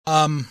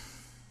Um,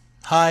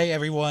 Hi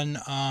everyone.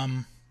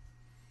 Um,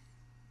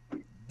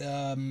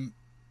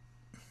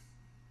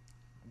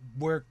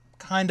 we're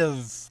kind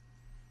of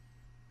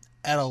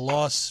at a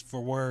loss for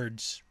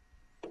words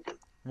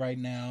right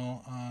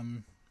now.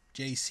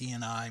 JC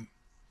and I.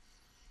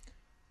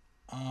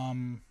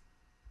 Um,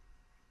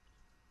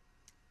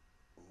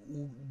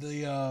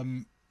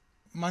 the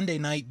Monday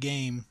night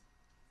game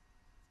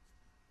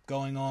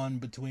going on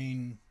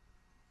between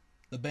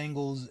the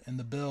Bengals and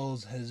the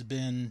Bills has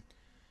been,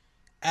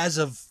 as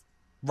of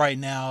right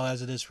now,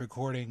 as of this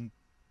recording,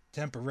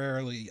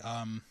 temporarily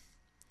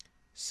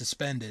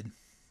suspended.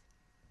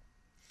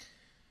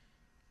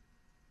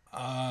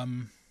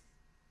 Um,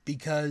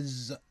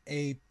 because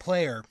a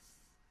player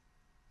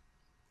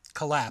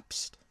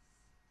collapsed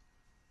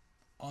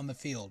on the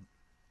field.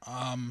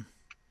 Um,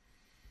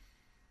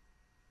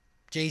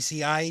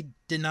 JC, I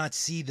did not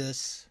see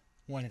this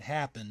when it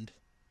happened.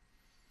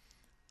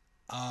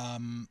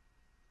 Um,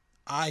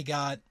 I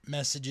got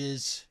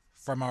messages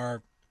from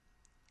our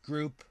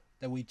group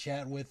that we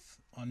chat with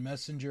on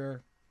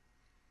Messenger,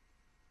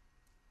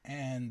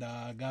 and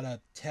got a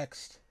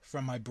text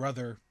from my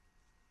brother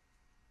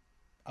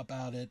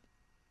about it.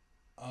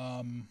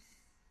 Um,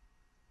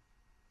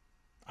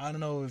 I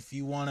don't know if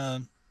you want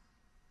to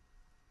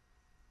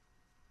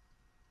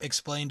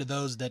explain to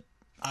those that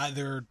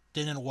either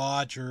didn't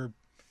watch or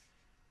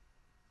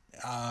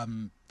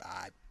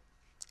I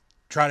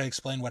try to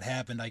explain what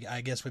happened.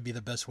 I guess would be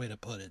the best way to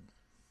put it.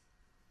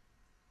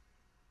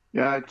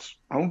 Yeah,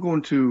 I won't go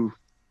into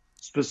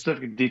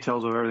specific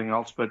details of everything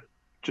else, but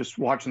just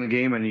watching the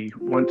game and he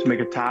went to make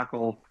a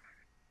tackle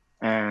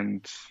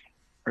and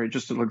or it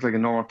just it looked like a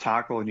normal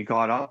tackle and he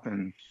got up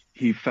and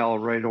he fell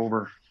right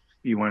over.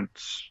 He went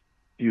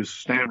he was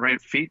standing right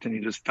at feet and he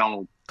just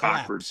fell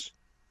Collapsed. backwards,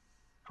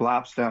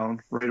 collapsed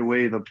down. Right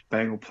away the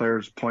Bengal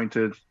players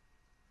pointed.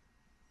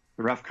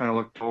 The ref kind of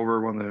looked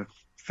over when the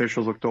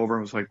officials looked over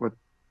and was like,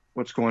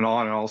 what's going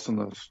on? And all of a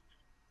sudden the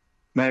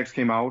medics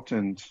came out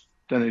and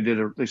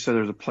then they said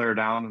there's a player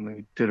down and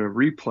they did a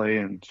replay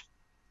and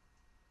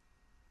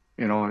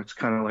it's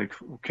kind of like,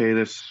 okay,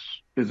 this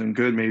isn't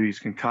good. Maybe he's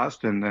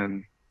concussed. And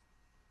then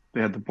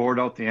they had to board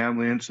out the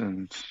ambulance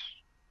and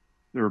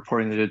they're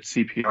reporting they did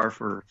CPR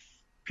for a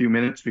few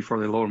minutes before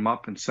they load him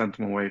up and sent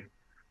him away.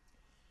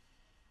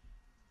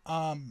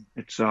 Um,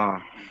 It's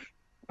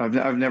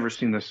I've never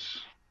seen this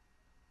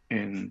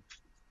in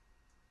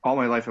all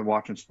my life of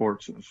watching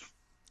sports.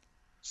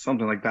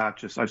 Something like that.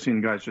 Just I've seen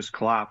guys just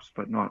collapse,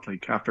 but not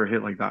like after a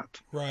hit like that.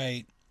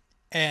 right.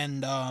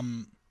 And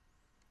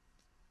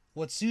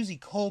what Susie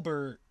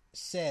Colbert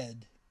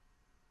said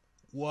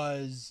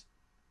was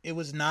it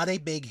was not a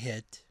big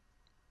hit.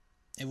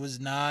 It was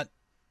not,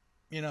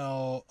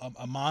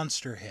 a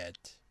monster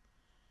hit.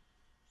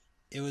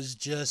 It was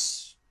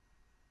just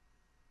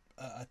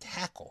a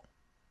tackle,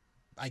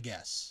 I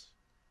guess.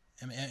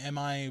 Am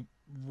I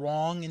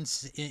wrong in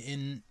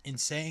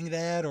saying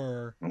that,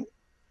 or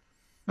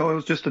No, it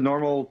was just a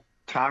normal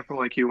tackle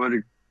like you would.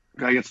 A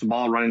guy gets the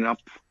ball running up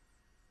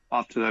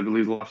off to I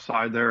believe the left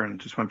side there and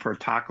just went for a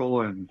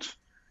tackle and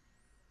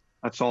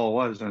that's all it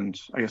was. And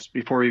I guess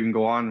before we even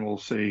go on, we'll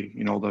say,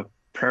 the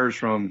prayers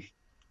from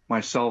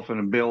myself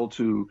and Bill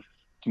to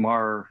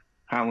Damar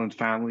Hamlin's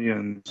family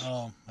and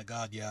oh my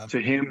God, yeah,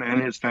 to him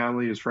and his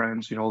family, his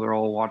friends, they're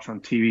all watching on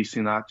TV,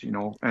 seeing that,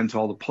 and to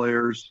all the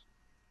players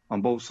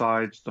on both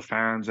sides, the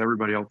fans,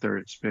 everybody out there.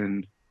 It's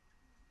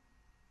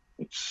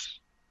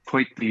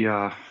quite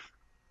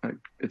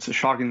it's a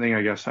shocking thing,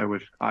 I guess I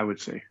would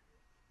say.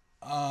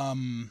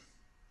 um,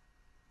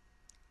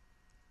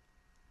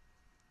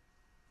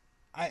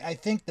 I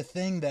think the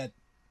thing that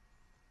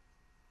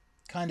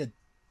kind of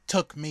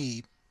took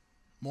me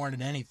more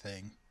than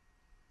anything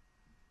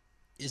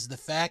is the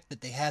fact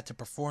that they had to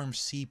perform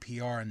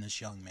CPR on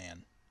this young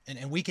man.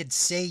 And we could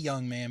say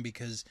young man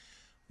because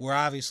we're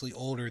obviously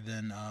older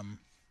than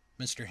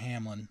Mr.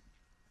 Hamlin.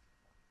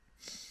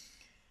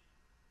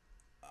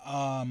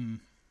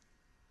 Um,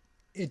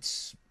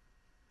 it's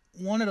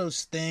one of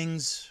those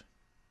things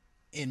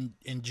in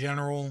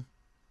general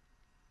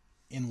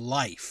in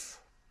life.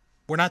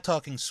 We're not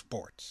talking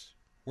sports.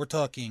 We're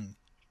talking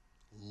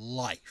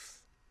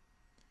life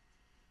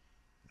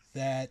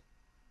that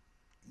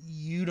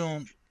you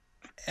don't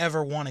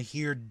ever want to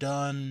hear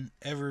done,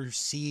 ever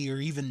see, or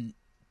even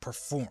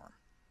perform.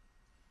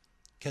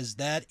 Because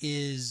that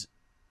is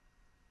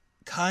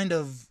kind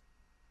of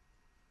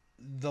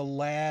the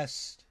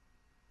last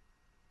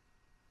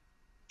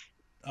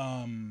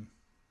um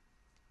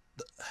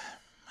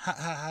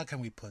how can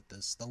we put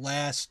this, the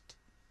last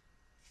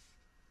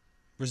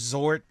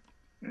resort,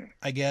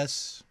 I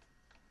guess.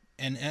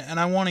 And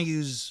I want to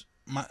use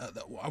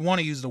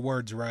the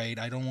words right.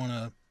 I don't want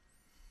to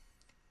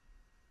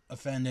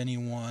offend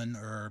anyone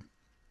or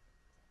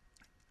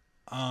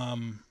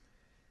um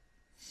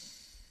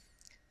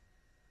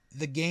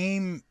the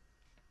game.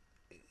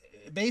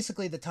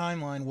 Basically the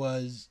timeline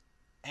was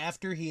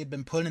after he had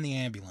been put in the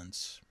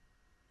ambulance,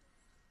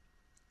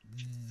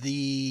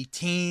 the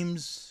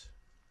teams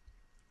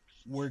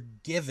were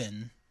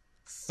given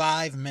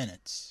 5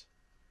 minutes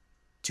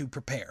to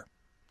prepare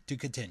to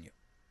continue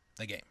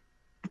the game.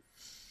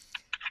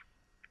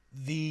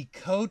 The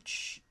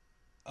coach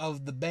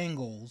of the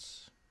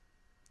Bengals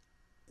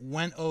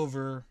went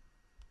over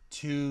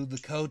to the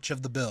coach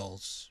of the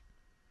Bills.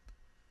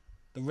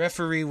 The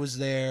referee was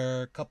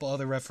there, a couple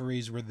other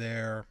referees were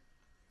there,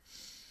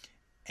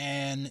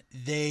 and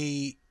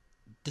they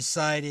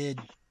decided,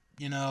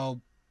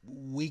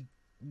 we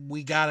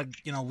gotta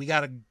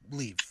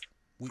leave.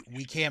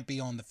 We can't be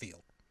on the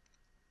field.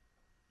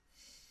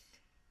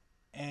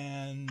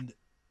 And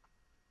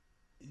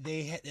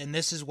and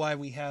this is why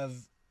we have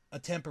a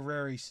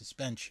temporary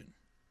suspension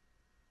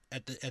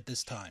at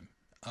this time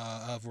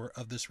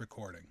of this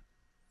recording.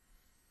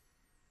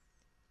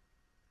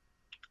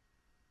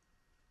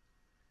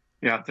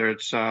 Yeah,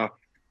 it's right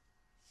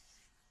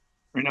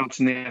now it's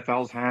in the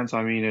NFL's hands.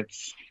 I mean,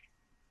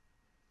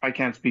 I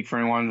can't speak for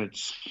anyone.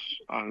 It's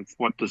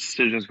what the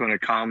decision is going to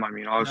come. I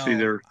mean, obviously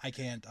No, I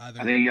can't either.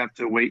 I think you have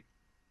to wait.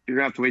 You're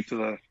gonna have to wait till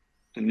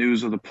the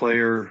news of the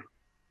player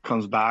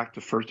comes back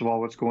to first of all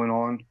what's going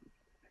on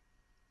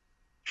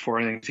before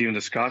anything's even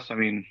discussed. I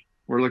mean,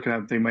 we're looking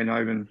at they might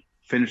not even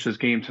finish this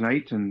game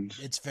tonight, and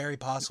it's very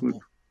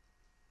possible.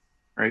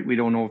 Right, we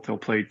don't know if they'll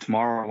play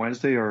tomorrow or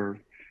Wednesday, or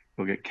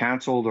they'll get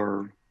canceled,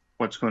 or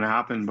what's going to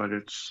happen. But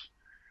it's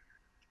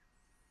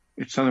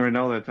something right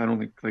now that I don't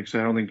think, like I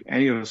said, I don't think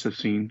any of us have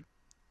seen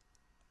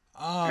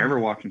ever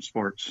watching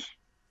sports.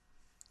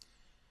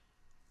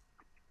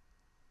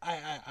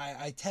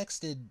 I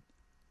texted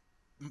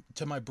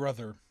to my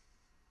brother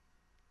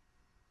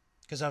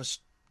because I was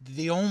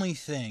the only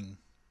thing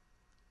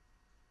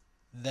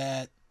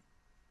that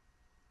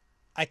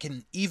I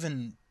can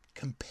even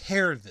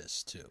compare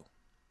this to.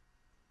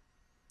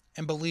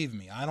 And believe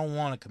me, I don't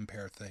want to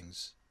compare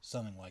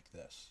something like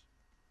this.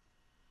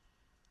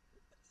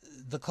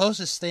 The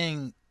closest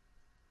thing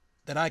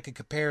that I could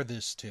compare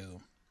this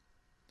to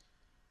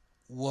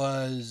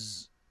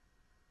was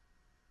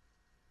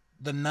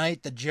the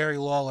night that Jerry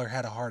Lawler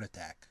had a heart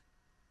attack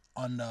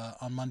on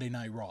Monday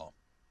Night Raw.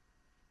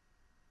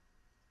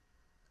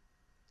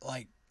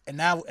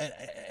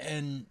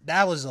 And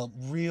that was a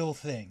real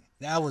thing.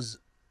 That was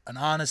an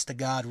honest to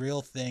God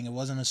real thing. It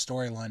wasn't a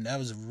storyline. That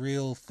was a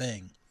real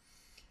thing.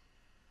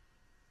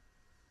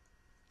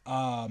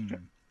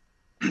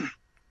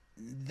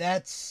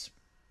 That's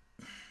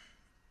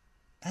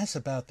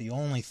about the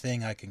only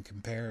thing I can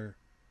compare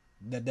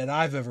that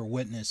I've ever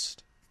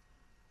witnessed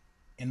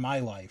in my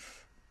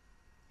life.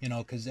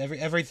 Because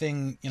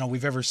everything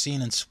we've ever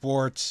seen in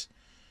sports,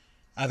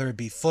 either it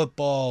be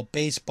football,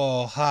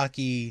 baseball,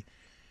 hockey,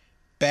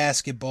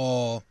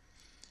 basketball,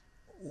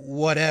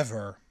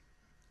 whatever.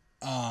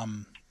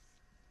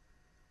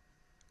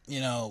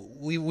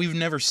 We've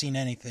never seen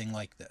anything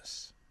like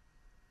this.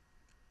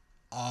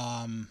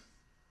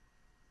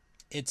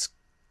 It's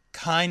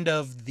kind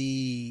of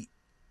you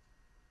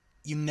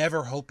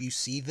never hope you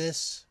see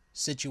this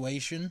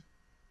situation,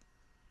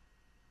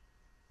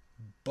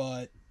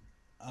 but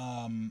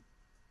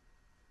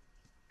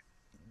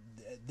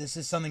this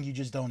is something you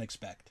just don't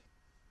expect.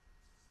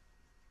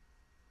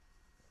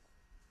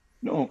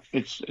 No,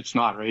 it's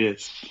not,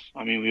 right.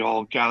 I mean, we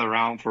all gather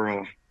around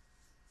for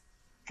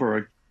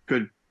a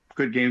good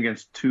game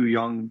against two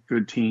young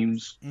good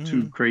teams,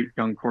 two great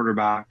young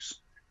quarterbacks.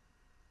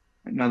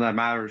 None of that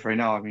matters right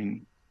now. I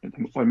mean,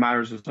 what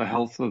matters is the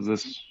health of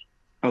this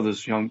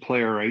young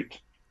player, right?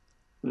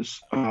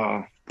 This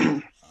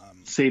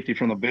safety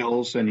from the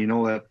Bills, and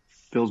that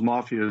Bills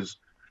Mafia is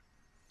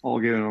all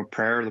giving a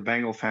prayer. The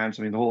Bengal fans,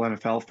 I mean, the whole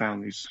NFL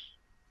family's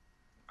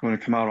going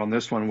to come out on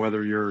this one,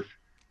 whether you're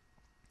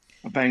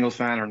a Bengals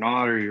fan or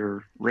not, or you're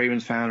a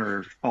Ravens fan,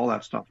 or all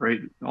that stuff,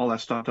 right? All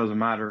that stuff doesn't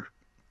matter.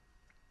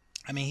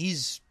 I mean,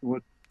 he's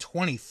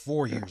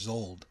 24 years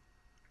old.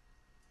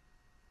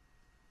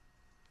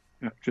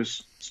 Yeah,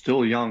 just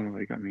still young.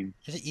 Like, I mean,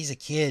 he's a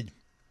kid.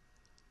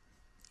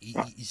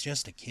 He's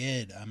just a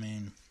kid. I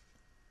mean,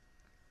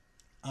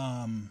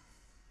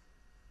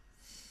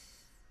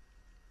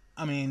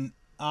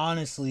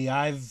 honestly,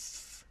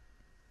 I've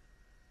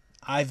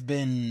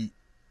been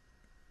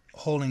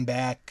holding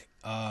back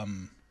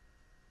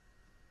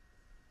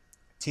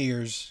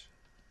tears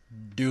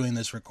doing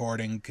this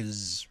recording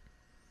because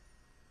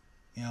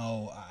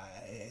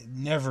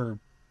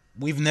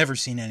we've never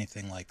seen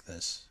anything like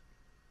this.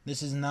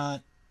 This is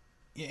not,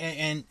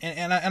 and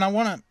I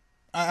want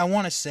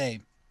to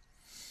say,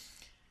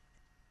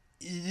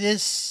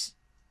 this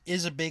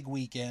is a big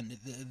weekend,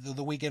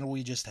 the weekend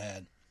we just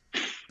had,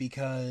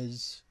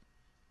 because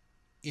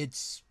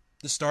it's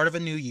the start of a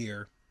new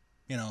year,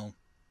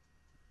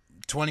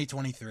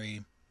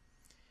 2023,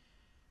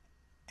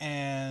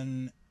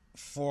 and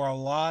for a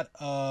lot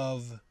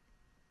of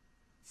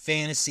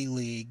fantasy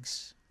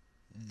leagues,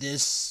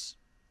 this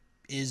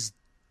is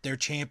their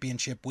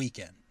championship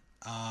weekend.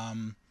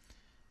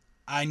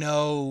 I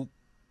know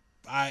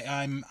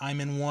I'm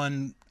in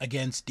one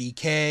against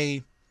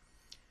DK,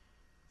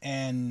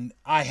 and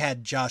I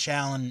had Josh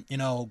Allen,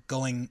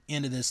 going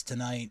into this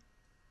tonight,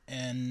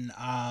 and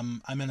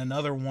I'm in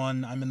another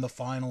one. I'm in the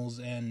finals,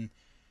 and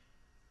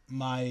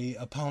my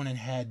opponent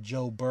had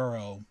Joe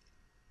Burrow,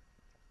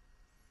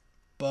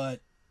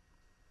 but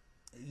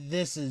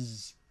this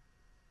is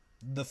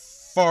the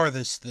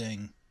farthest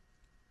thing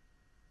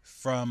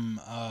from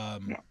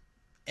Yeah.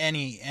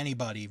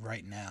 anybody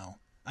right now.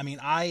 I mean,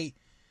 I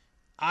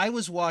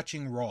was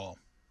watching Raw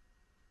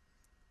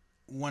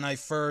when I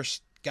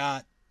first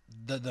got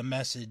the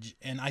message,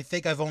 and I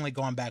think I've only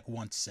gone back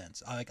once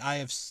since. I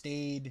have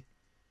stayed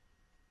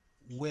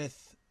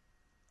with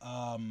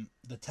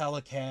the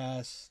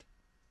telecast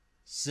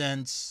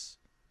since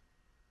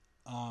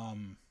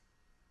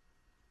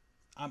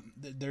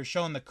they're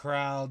showing the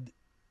crowd.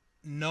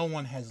 No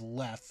one has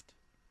left,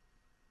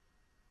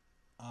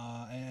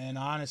 and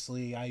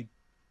honestly,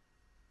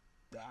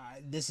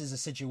 this is a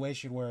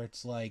situation where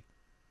it's like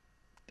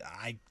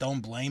I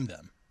don't blame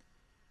them.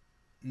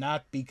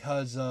 Not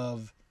because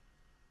of,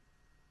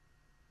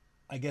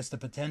 I guess, the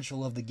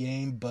potential of the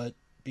game, but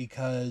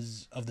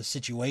because of the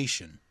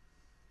situation.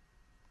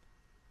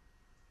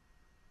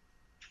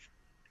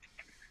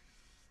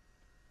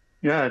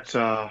 Yeah, it's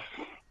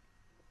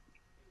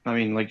I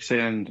mean, like you say,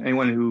 and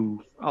anyone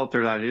who out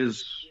there that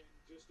is,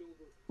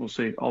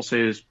 I'll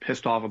say is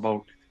pissed off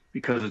about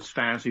because it's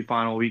fantasy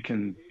final week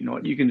and you know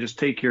what, you can just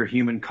take your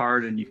human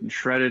card and you can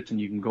shred it and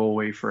you can go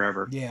away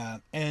forever. Yeah,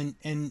 and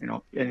You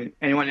know, and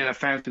anyone in a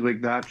fantasy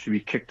like that should be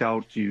kicked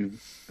out you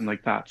and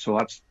like that. So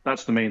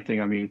that's the main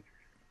thing. I mean,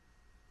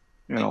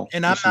 you know,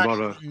 and I'm this is not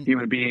about a even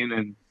human being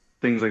and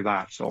things like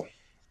that. So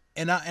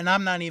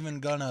I'm not even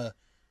gonna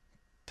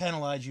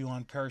penalize you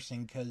on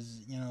cursing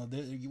because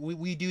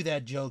we do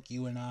that joke,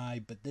 you and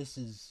I, but this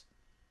is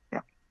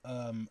yeah,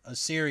 a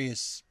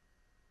serious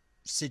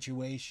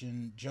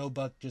situation. Joe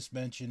Buck just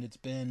mentioned it's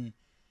been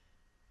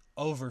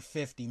over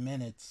 50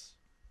 minutes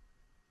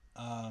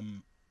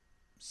um,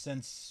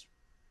 since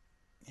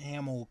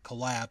Hamill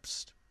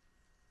collapsed.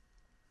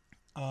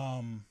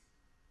 Um,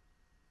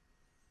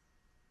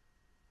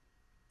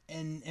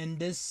 and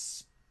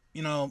this,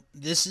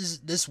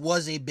 this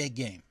was a big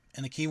game,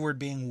 and the keyword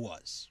being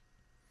was,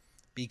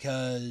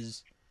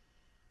 because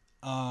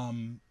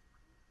um,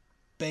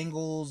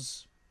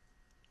 Bengals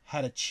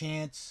had a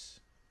chance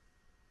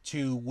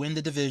to win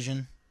the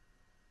division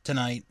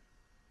tonight.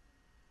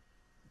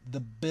 The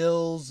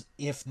Bills,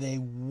 if they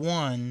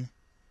won,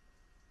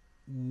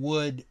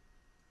 would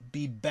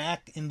be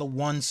back in the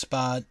one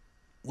spot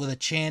with a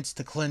chance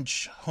to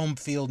clinch home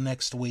field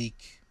next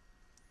week.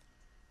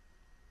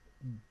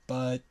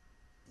 But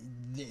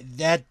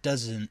that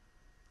doesn't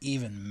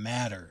even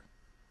matter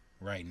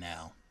right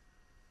now.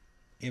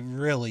 It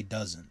really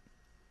doesn't.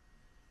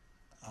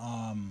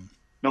 Um,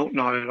 no,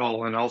 not at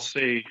all. And I'll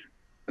say,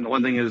 and the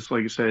one thing is,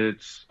 like you said,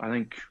 it's I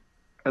think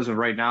as of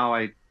right now,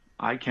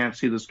 I can't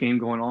see this game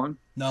going on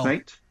no,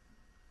 tonight.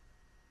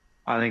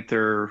 I think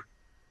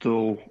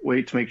they'll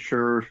wait to make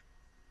sure.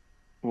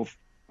 Well,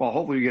 well,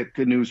 hopefully we get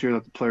good news here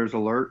that the player's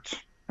alert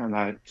and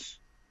that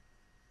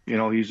you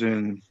know he's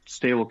in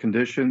stable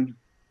condition.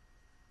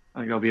 I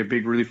think that'll be a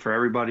big relief for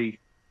everybody.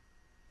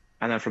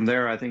 And then from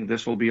there, I think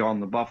this will be on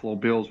the Buffalo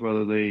Bills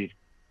whether they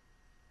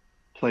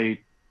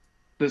play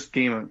this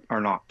game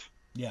or not,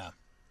 yeah,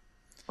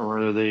 or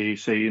whether they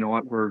say, you know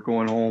what, we're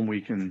going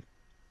home.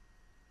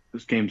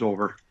 This game's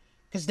over.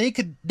 because they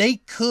could,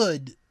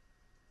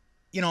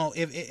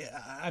 if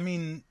I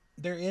mean,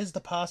 there is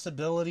the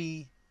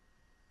possibility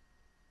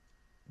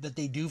that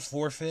they do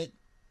forfeit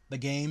the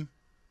game,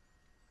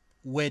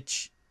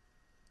 which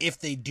if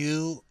they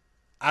do,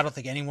 I don't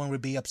think anyone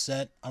would be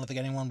upset. I don't think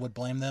anyone would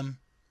blame them.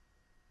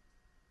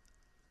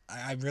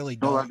 I really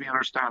No, don't. that'd be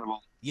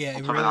understandable. Yeah,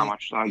 I'll tell you that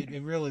much.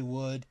 it really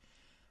would.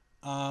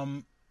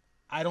 Um,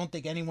 I don't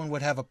think anyone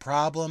would have a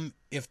problem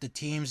if the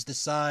teams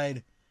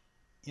decide,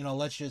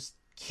 let's just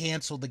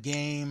cancel the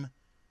game.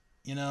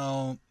 You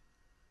know,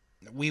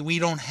 we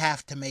don't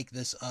have to make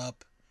this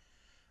up.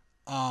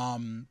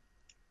 Um,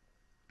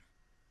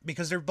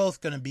 because they're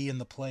both going to be in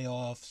the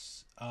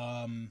playoffs.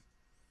 Um,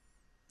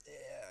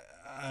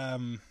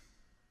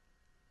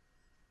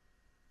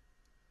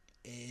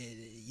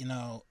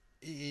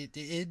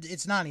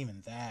 it's not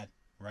even that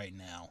right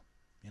now,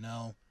 you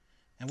know.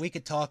 And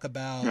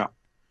Yeah.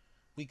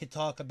 we could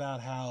talk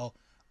about how,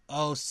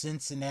 oh,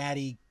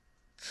 Cincinnati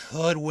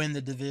could win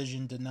the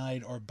division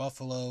tonight, or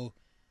Buffalo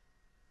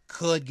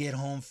could get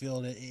home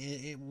field.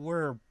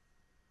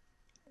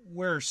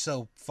 We're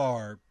so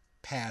far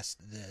past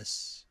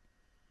this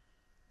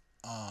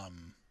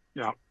um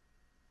Yeah.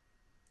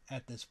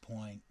 at this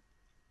point.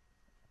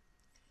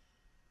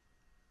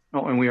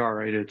 No, and we are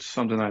right. It's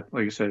something that,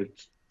 like I said,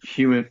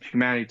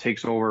 humanity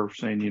takes over,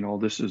 saying, you know,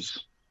 this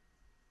is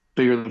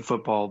bigger than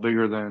football,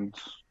 bigger than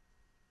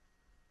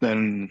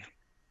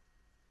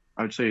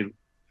I would say.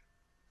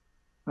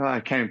 I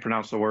can't even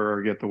pronounce the word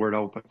or get the word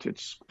out, but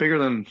it's bigger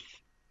than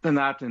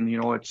that. And you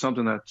know, it's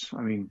something that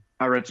I mean,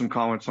 I read some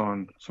comments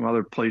on some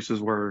other places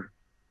where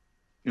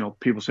you know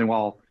people saying,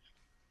 "Well,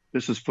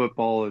 this is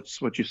football.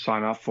 It's what you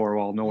sign up for."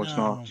 Well, no, it's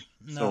not.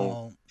 No,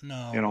 So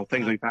no, you no. know,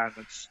 things like that.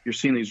 That's you're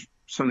seeing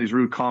some of these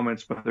rude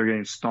comments, but they're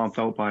getting stomped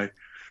out by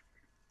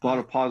a lot I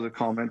of positive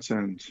comments.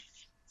 And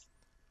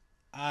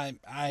I You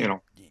I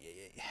know,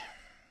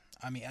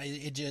 I mean,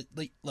 it just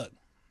look.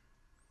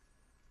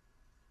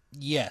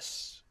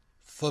 Yes,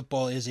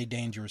 football is a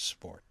dangerous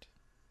sport.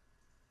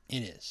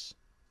 It is,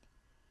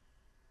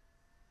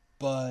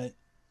 but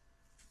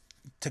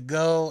to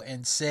go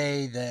and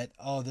say that,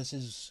 oh, this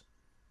is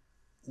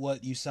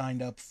what you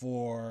signed up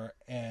for,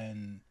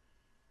 and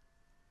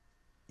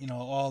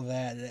all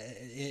that,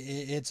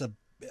 it's a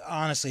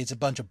honestly, it's a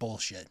bunch of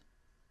bullshit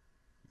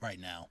right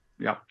now.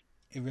 yeah.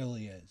 It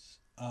really is.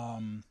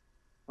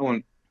 No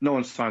one, no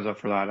one signs up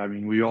for that. I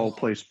mean, we all No.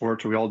 play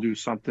sports, or we all do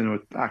something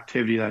with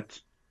activity that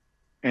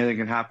anything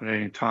can happen at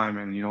any time,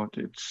 and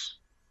it's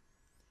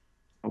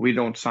we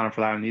don't sign up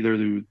for that, and neither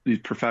do these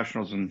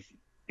professionals. And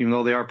even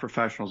though they are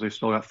professionals, they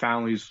still got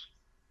families,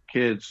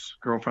 kids,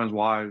 girlfriends,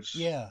 wives,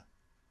 Yeah.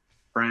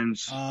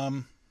 friends.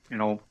 Um. You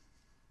know,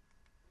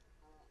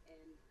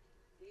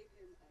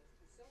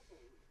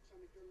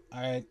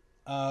 All right.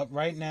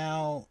 Right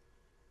now,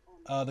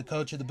 the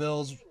coach of the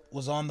Bills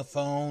was on the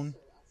phone.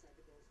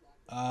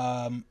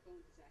 Um.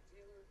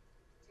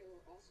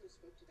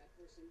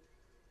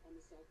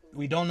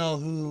 We don't know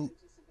who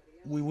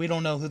we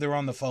don't know who they're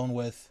on the phone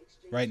with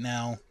right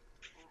now.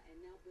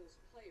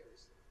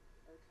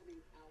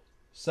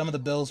 Some of the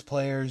Bills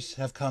players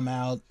have come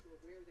out.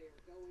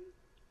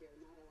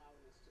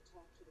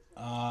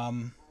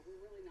 Um,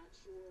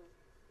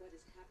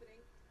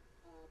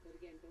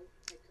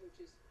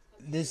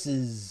 this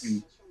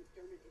is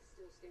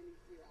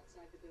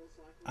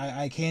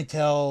I can't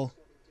tell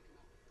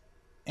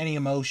any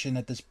emotion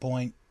at this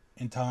point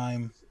in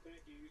time.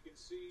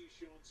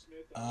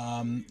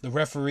 The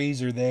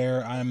referees are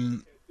there.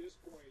 And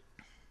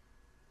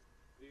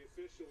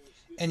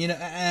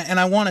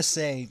I want to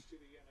say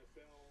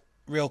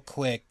real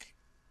quick,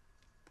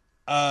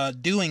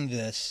 doing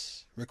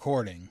this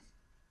recording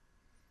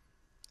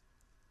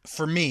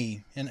for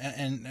me,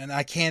 and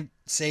I can't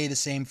say the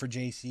same for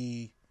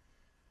JC.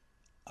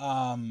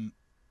 Um,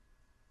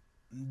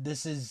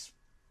 this is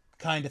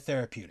kind of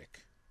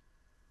therapeutic,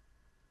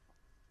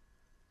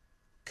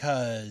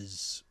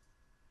 cause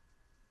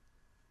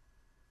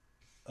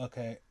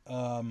okay,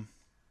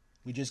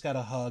 we just got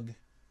a hug,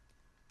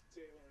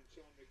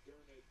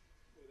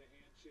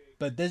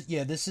 but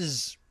this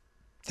is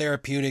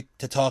therapeutic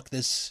to talk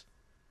this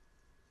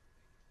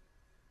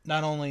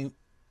not only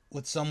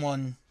with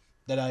someone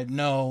that I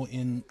know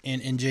in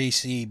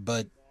JC,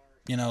 but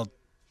you know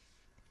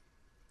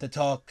to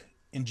talk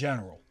in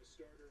general.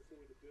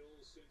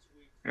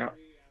 yeah.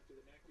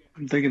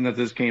 I'm thinking that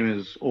this game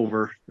is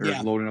over. They're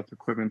Yeah, loading up the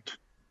equipment.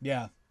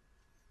 yeah.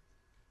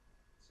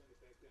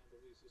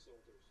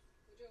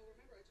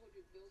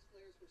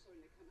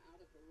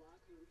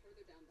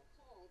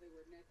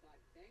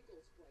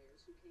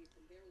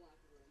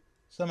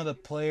 Some of the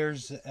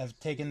players have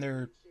taken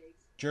their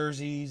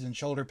jerseys and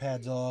shoulder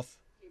pads off.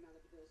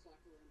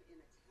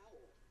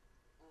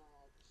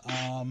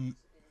 Um,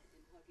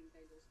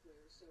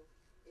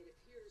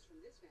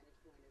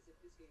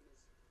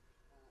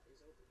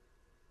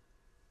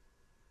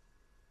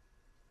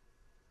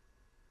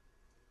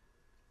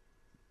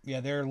 yeah,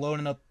 they're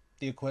loading up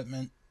the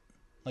equipment,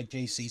 like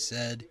JC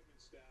said.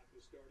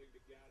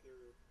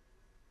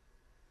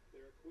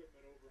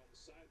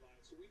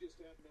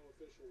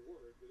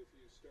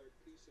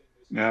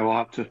 Yeah, we'll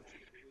have to.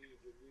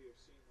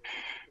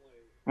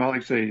 Well,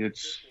 like I say,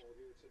 it's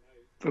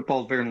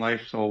football's bigger than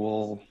life,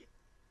 so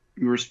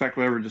we respect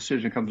whatever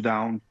decision comes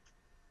down.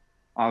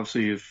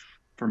 Obviously, if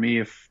for me,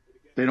 if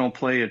they don't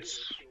play,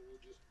 it's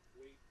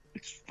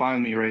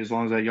fine with me, right? As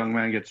long as that young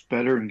man gets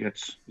better and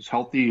gets is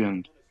healthy,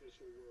 and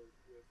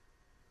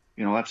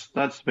that's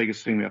the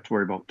biggest thing we have to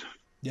worry about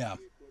Yeah.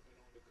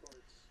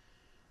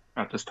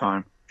 at this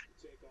time.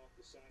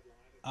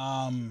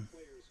 Um,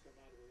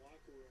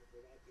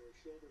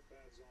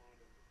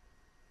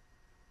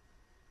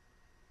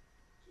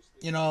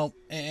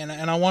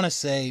 and I want to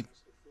say,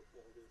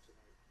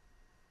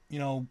 you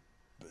know,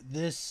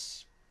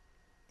 this,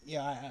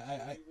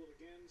 yeah,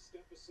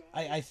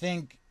 I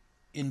think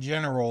in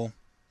general,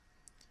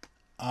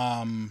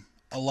 a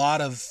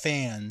lot of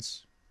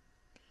fans,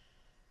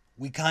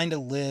 we kind of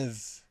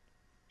live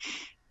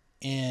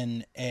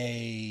in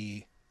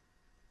a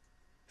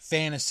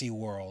fantasy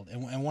world,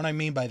 and what I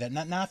mean by that,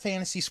 not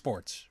fantasy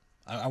sports.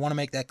 I want to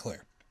make that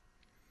clear.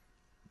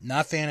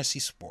 Not fantasy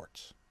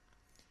sports,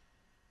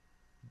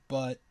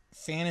 but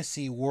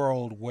fantasy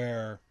world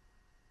where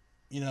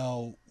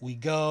we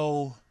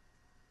go,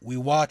 we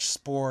watch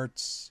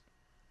sports.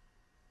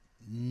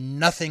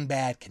 Nothing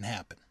bad can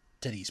happen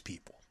to these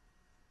people.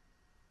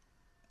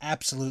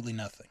 Absolutely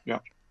nothing. Yeah,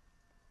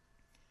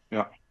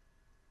 yeah,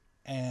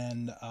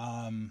 And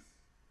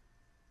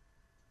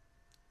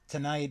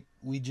tonight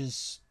we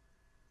just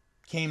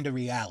came to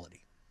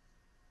reality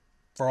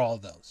for all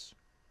of those.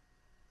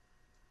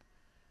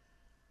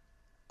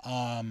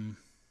 Um,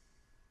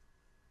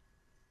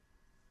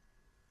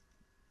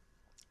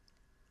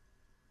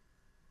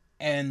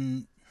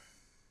 and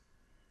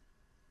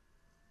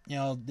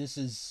this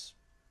is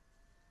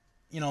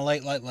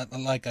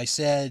like I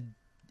said,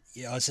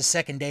 it's the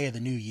second day of the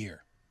new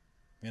year.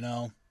 You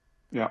know,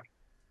 Yeah.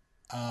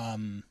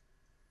 Um,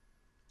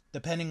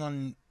 Depending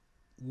on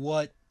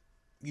what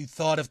you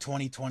thought of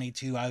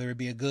 2022, either it'd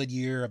be a good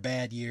year, a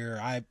bad year.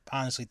 I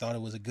honestly thought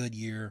it was a good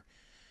year.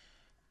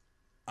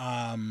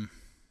 Um,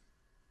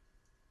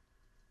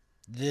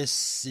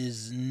 this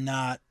is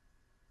not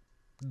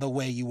the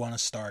way you want to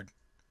start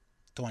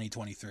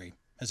 2023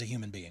 as a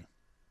human being.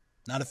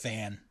 Not a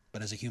fan,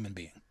 but as a human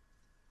being.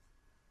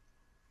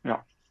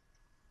 Yeah.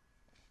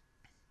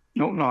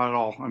 No, not at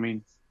all. I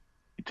mean,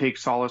 it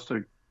takes solace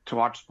to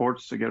watch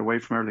sports to get away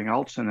from everything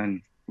else, and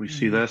then we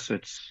see Mm-hmm. this.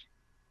 It's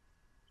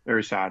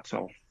very sad.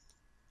 So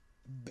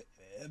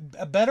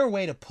A better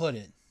way to put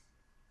it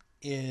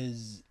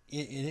is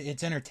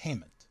it's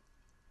entertainment.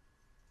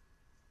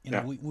 You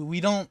know, yeah,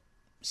 we don't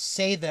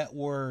say that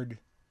word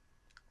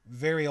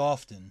very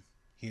often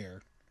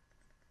here,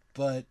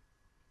 but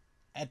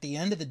at the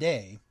end of the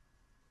day,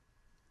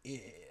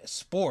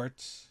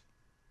 sports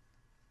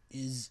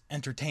is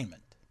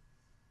entertainment.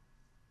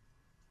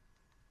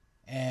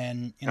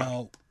 And,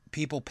 yeah,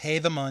 people pay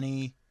the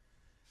money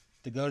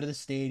to go to the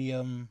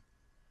stadium.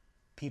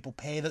 People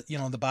pay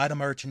to buy the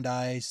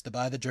merchandise, to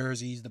buy the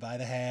jerseys, to buy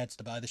the hats,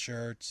 to buy the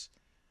shirts.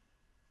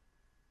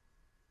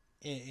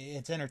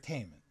 It's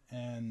entertainment.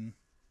 And,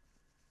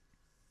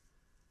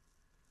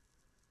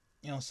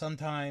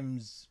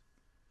 sometimes,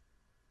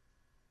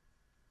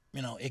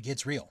 it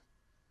gets real.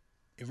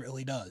 It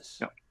really does.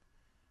 yeah.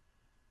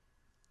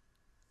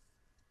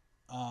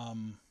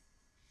 Um,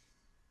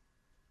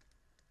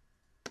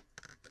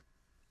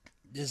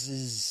 this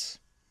is,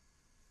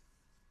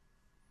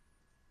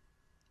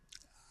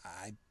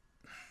 I,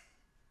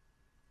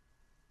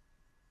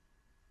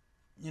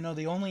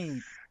 the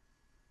only,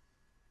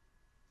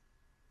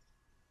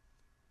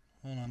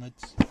 hold on,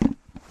 let's,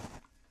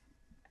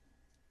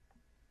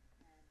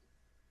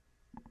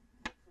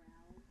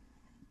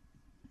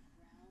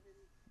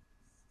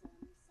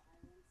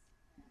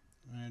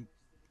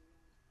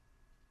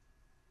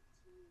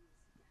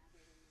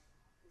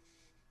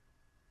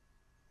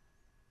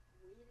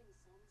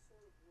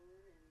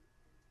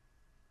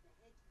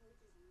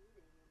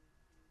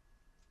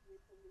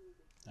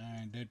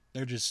 uh,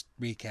 they're just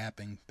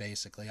recapping,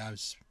 basically.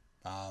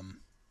 Um,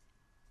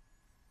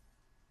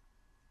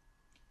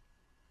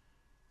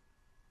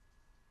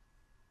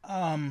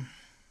 um,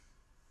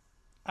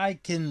 I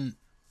can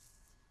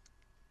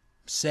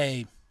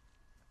say,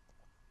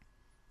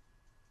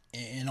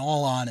 in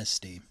all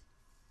honesty,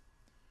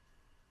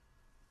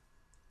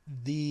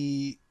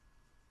 the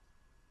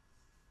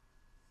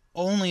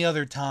only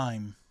other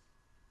time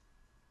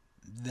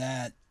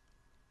that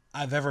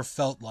I've ever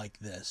felt like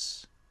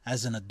this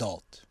as an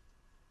adult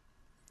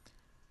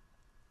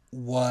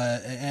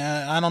was,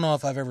 and I don't know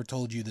if I've ever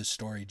told you this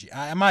story.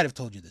 I might have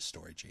told you this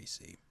story,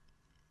 JC,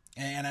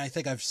 and I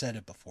think I've said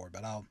it before,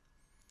 but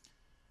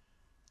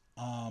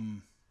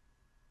um,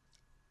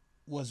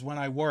 was when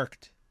I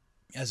worked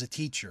as a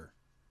teacher,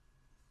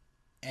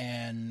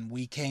 and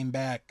we came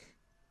back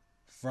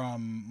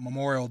from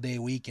Memorial Day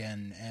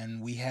weekend,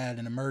 and we had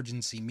an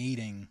emergency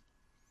meeting,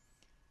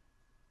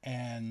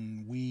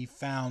 and we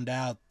found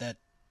out that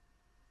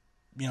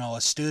a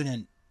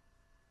student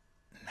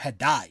had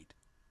died,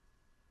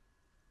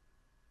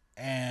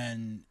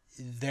 and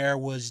there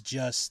was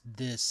just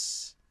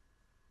this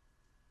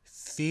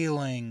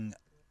feeling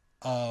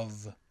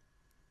of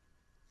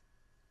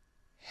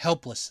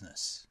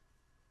helplessness.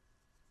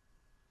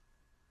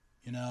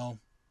 You know,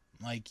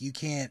 like you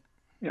can't.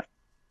 Yeah.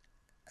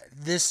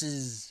 This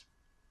is,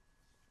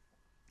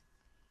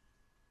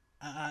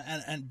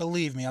 and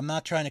believe me, I'm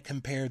not trying to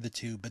compare the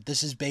two, but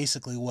this is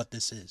basically what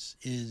this is.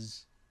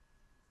 Is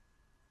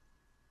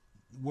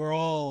we're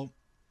all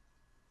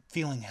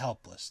feeling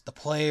helpless. The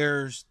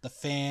players, the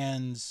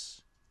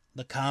fans,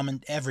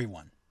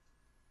 everyone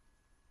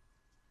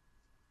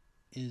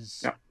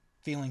is Yeah.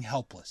 feeling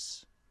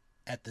helpless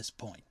at this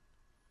point.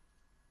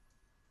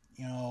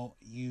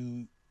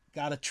 You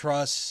gotta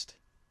trust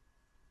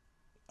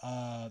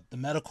the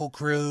medical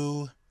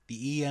crew, the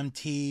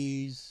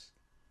EMTs.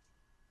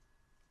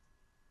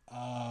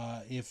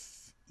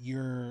 If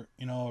you're,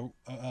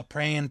 a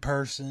praying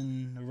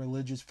person, a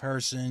religious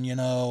person,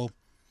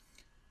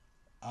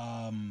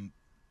 um,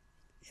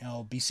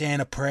 be saying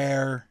a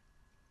prayer.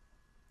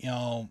 You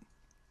know,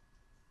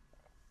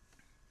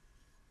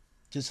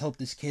 just hope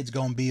this kid's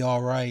gonna be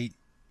all right.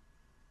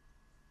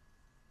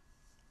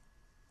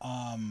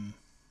 Um,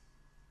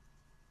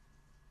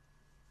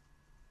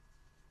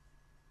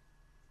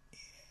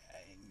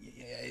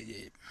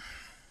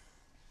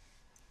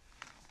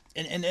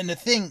 and the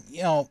thing,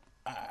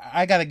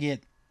 I gotta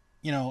get,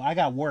 I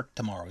got work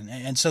tomorrow,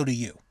 and so do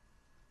you.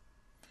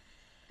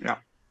 Yeah.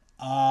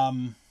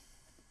 Um,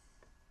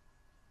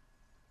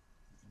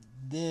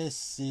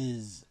 this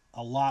is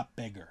a lot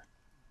bigger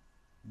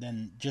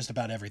than just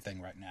about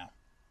everything right now.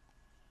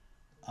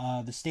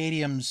 The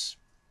stadium's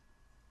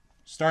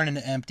starting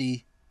to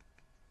empty.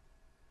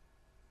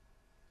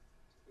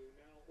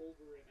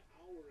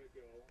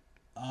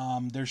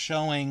 They're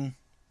showing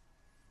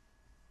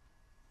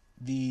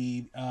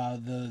the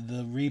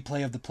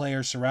replay of the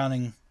players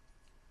surrounding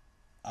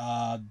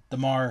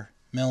Damar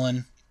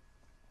Millen.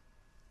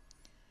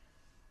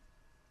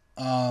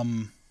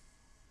 Um,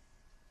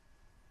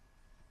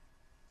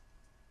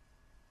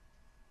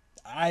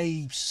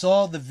 I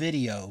saw the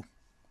video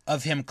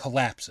of him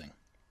collapsing.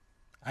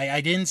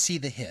 I didn't see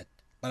the hit,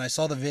 but I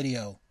saw the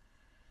video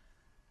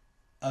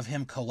of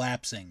him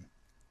collapsing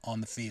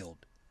on the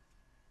field.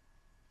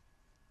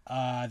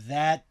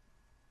 That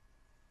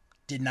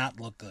did not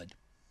look good.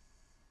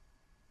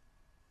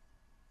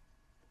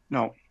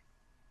 No,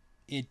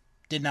 It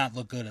did not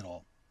look good at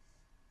all.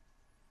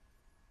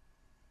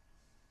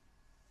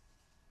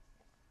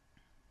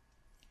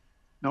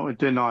 no, it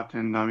did not.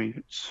 And I mean,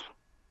 it's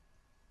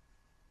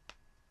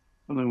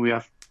something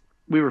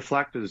we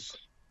reflect as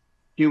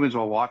humans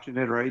while watching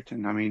it, right?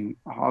 And I mean,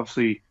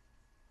 obviously,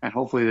 and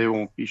hopefully they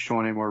won't be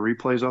showing any more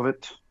replays of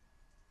it.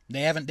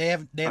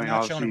 They I have mean,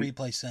 not shown a obviously,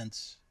 replay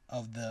since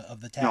of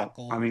the no.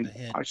 tackle I or the mean,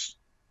 hit.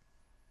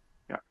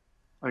 yeah,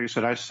 like I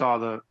said, I saw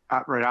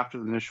right after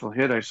the initial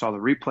hit, I saw the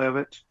replay of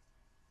it,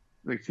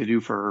 like they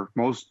do for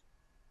most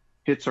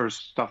hits or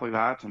stuff like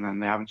that, and then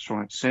they haven't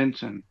shown it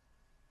since. And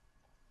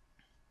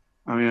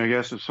I mean, I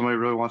guess if somebody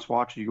really wants to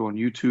watch it, you go on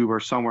YouTube or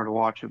somewhere to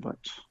watch it, but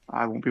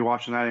I won't be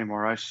watching that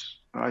anymore.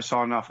 I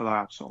saw enough of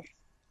that, so.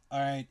 All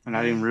right, And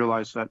I didn't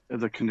realize that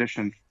the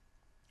condition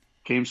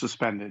game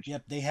suspended.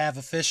 yep, they have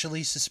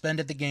officially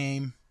suspended the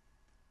game,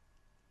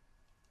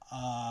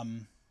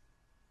 um,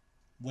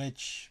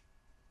 which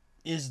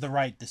is the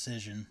right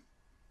decision.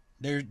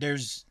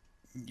 There's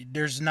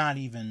not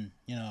even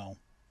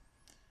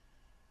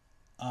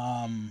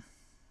um,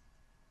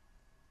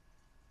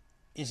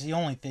 it's the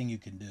only thing you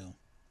can do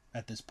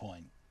at this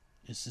point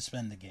is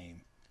suspend the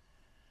game.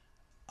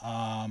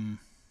 Um,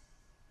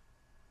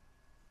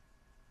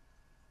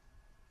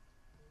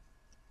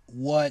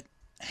 what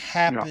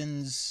Yeah,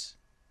 happens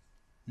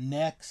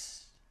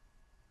next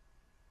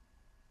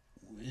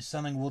is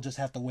something we'll just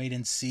have to wait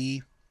and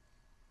see.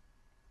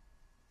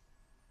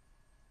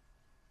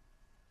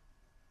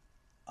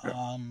 yeah.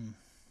 Um,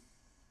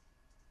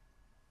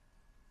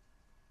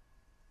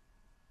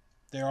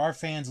 there are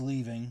fans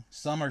leaving.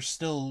 Some are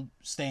still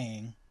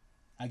staying.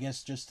 I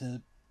guess just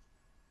to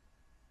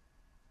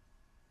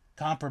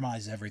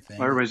compromise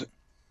everything. Everybody's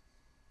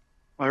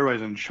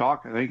everybody's in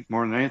shock. I think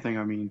more than anything.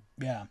 I mean,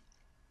 Yeah,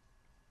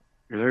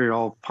 you're there, you're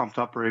all pumped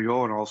up, ready to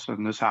go, and all of a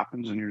sudden this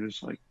happens, and you're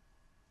just like,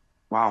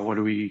 wow, what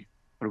do we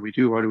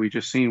do? What are we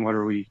just seen? What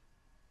are we,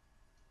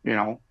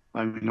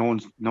 I mean,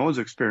 no one's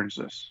experienced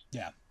this.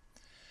 yeah.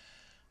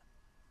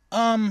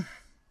 Um,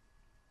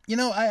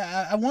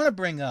 I want to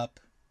bring up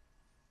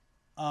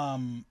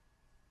um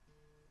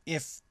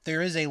if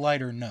there is a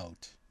lighter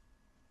note.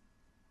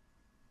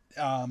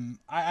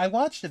 I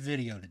watched a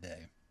video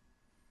today.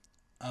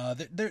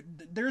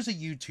 There's a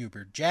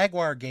YouTuber,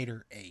 Jaguar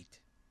Gator 8,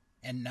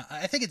 and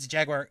I think it's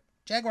Jaguar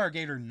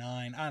Gator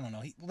 9. I don't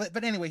know.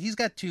 But anyway, he's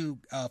got two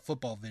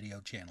football video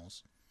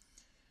channels.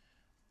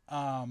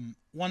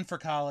 One for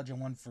college and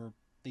one for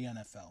the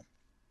NFL.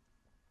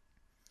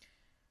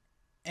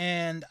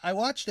 And I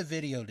watched a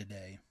video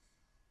today,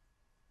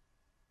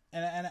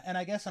 and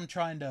I guess I'm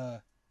trying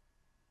to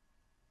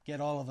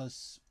get all of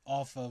us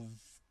off of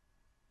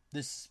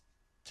this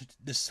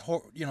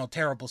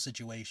terrible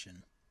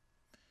situation.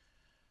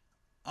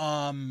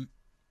 Um,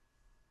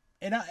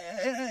 and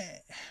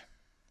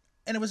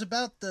and it was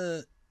about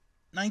the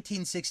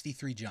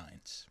 1963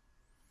 Giants,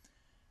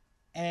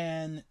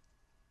 and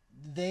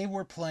they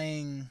were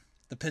playing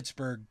the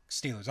Pittsburgh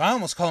Steelers. I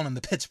almost called them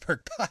the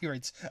Pittsburgh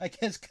Pirates. I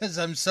guess because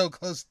I'm so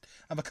close.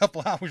 I'm a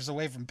couple hours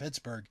away from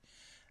Pittsburgh.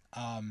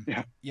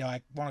 Yeah,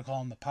 I want to call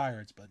them the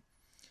Pirates, but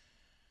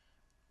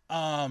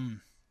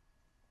um,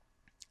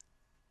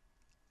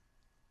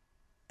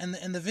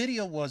 and the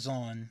video was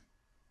on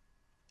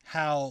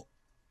how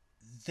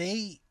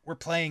they were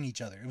playing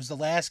each other. It was the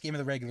last game of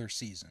the regular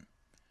season,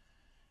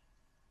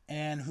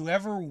 and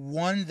whoever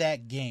won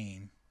that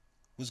game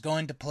was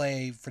going to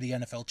play for the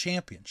NFL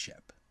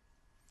championship.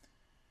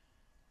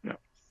 yeah,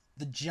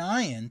 The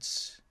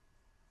Giants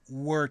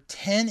were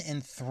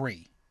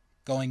 10-3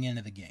 going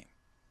into the game.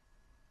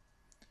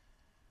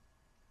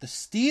 The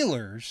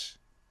Steelers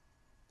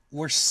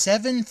were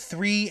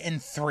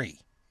 7-3.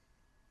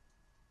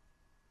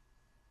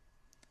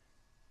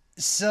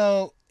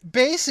 So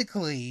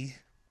basically,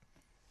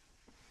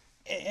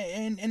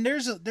 and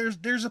there's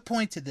a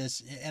point to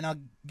this, and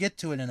I'll get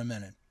to it in a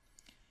minute.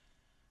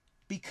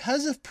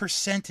 Because of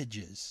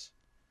percentages,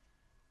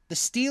 the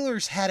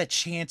Steelers had a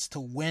chance to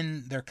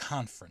win their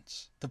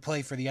conference to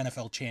play for the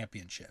NFL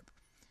championship,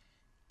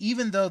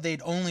 even though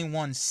they'd only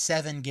won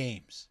 7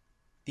 games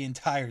the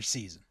entire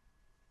season.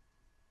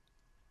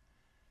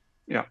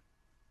 yeah.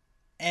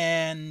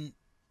 And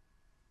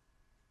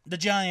the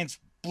Giants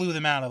blew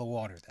them out of the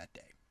water that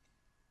day.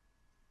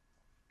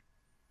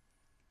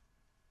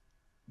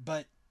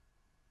 But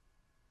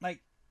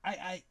like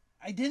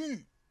I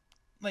didn't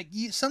like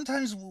you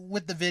sometimes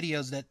with the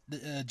videos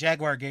that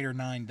Jaguar Gator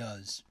 9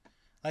 does.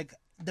 Like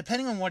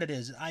depending on what it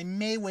is, I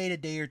may wait a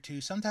day or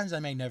two. Sometimes I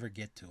may never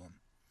get to them.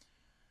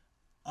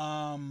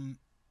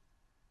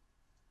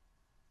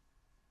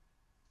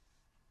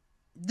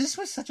 this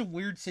was such a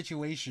weird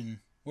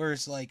situation where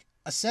it's like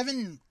a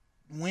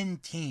 7-win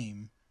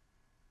team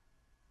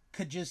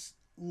could just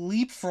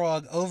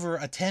leapfrog over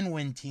a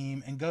 10-win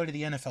team and go to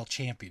the NFL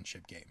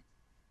championship game.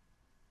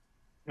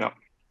 Yeah.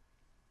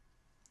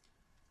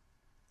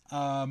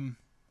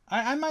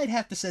 I might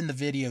have to send the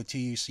video to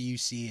you so you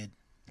see it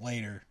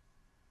later.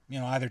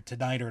 Either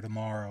tonight or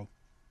tomorrow.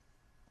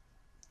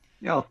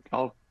 Yeah,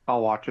 I'll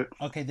watch it.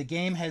 Okay, the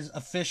game has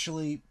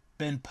officially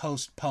been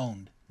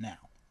postponed now.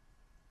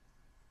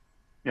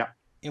 Yeah.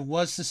 It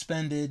was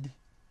suspended.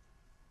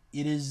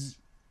 It is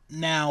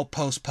now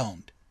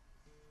postponed.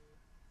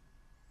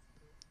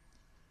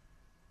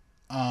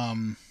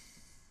 Um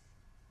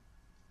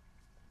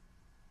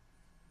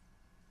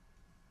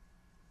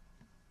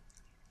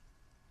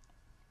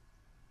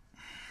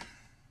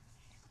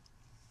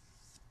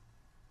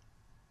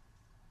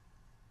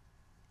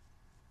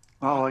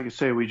Well, like I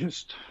say, we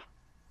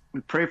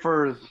pray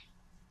for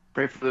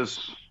this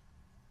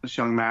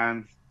young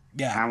man,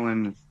 yeah.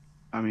 Hamlin.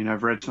 I mean,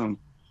 I've read some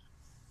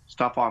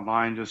stuff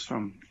online just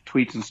from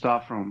tweets and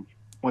stuff from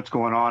what's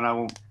going on.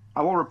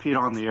 I won't repeat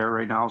on the air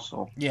right now,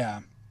 so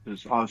Yeah.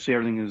 because obviously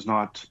everything is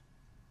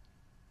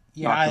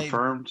Yeah, not I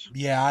confirmed.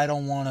 yeah, I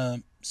don't want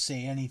to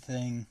say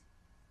anything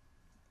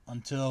You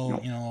until,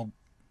 know,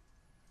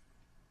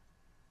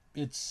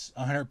 it's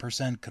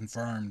 100%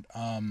 confirmed.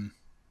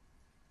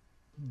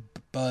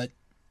 But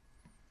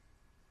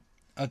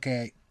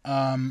okay.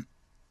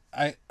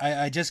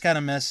 I just got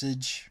a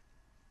message.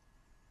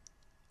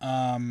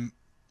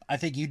 I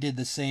think you did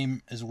the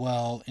same as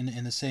well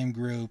in the same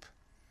group.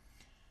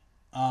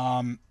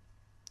 Um,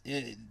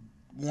 it,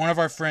 One of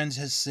our friends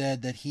has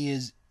said that he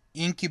is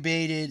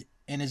incubated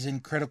and is in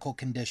critical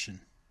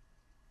condition.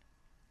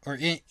 Or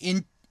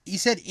in he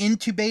said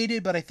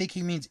intubated, but I think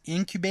he means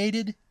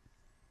incubated.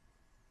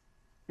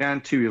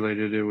 and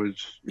tubulated. They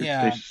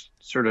Yeah,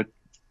 sort of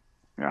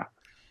yeah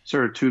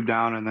sort of tube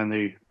down and then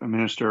they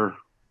administer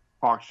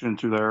oxygen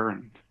through there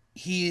and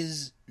he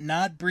is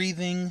not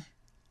breathing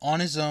on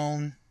his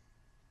own.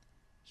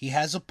 He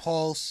has a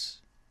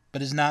pulse,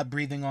 but is not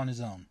breathing on his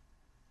own.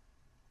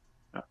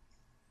 yeah,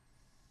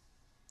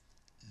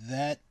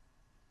 That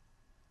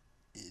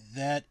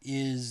that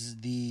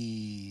is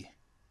the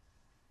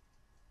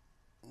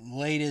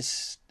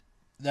latest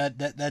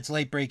that's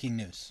late breaking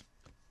news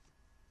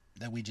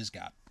that we just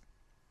got.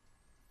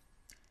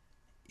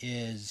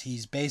 Is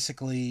he's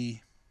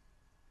basically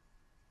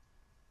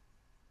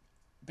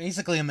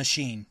a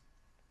machine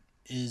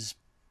is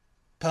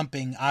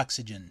pumping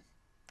oxygen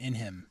in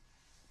him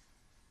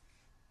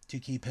to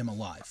keep him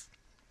alive.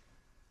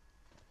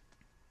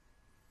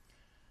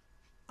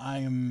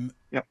 I'm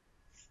yep.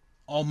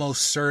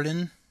 almost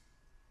certain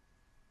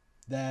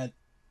that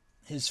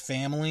his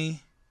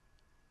family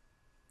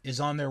is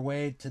on their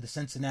way to the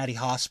Cincinnati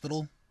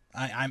hospital.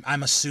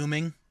 I'm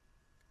assuming,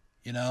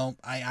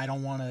 I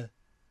don't want to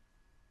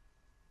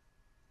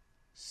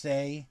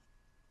say,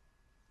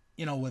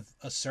 with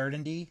a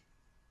certainty,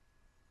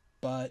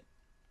 but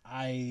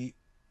I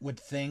would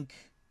think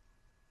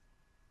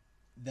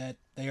that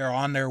they are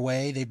on their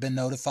way. They've been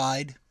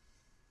notified.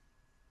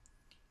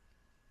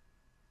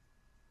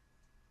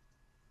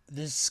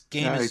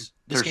 Yeah, This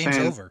they're game's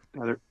saying over.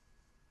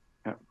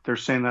 they're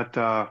saying that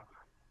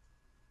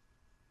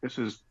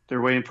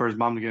they're waiting for his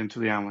mom to get into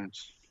the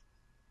ambulance.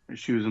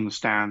 She was in the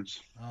stands,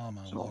 Oh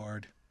my so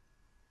lord.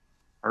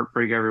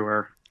 heartbreak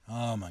everywhere.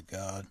 Oh my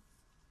god.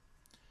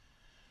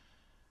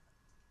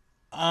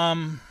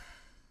 Um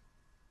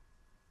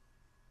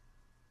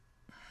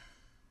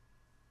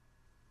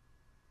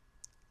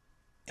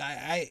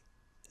I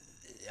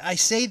I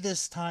say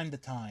this time to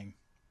time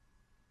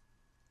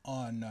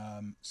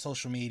on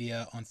social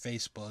media, on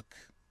Facebook.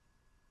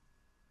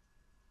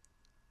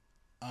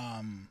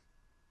 Um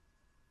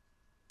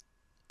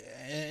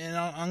and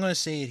I'm going to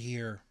say it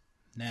here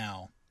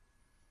now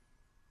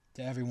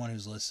to everyone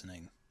who's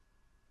listening.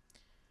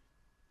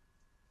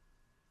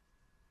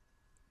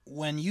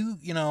 When you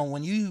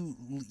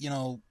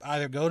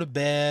either go to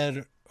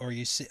bed or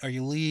you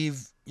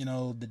leave,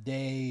 the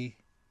day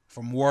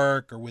from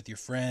work or with your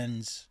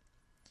friends,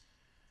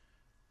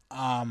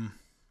 um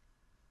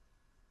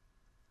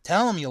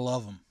tell them you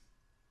love them,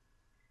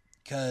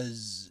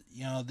 cuz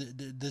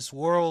this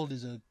world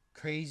is a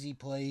crazy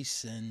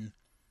place, and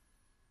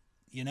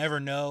you never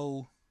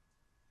know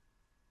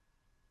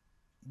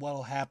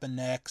what'll happen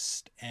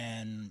next,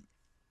 and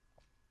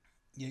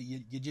you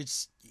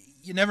just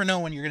you never know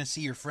when you're going to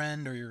see your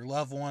friend or your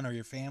loved one or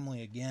your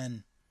family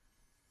again.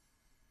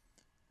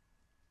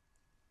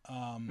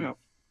 um Yeah,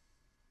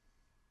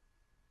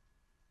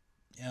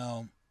 you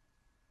know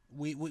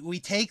we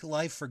take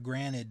life for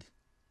granted,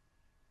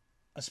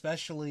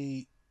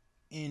 especially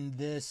in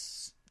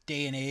this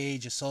day and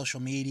age of social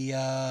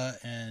media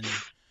and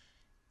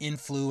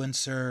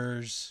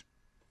influencers.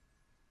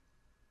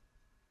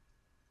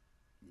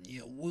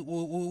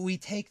 We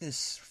take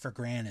this for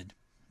granted.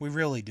 We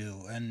really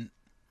do. And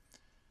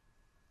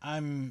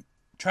I'm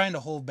trying to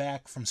hold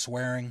back from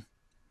swearing.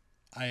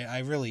 I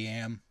really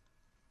am.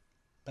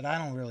 But I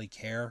don't really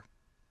care.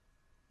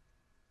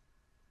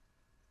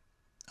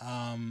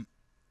 Um,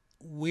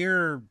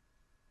 we're,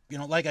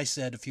 like I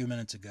said a few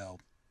minutes ago,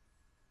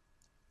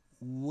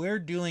 we're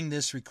doing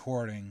this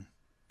recording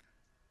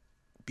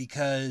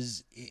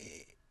because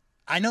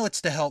I know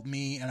it's to help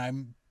me, and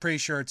I'm pretty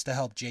sure it's to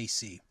help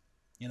JC.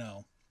 You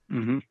know,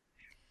 Hmm.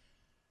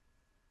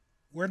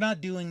 we're not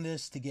doing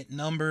this to get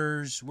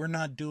numbers. We're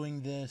not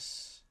doing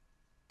this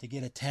to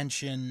get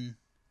attention.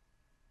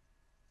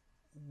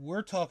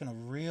 We're talking a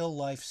real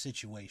life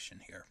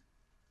situation here.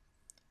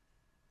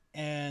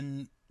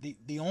 And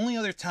the only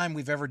other time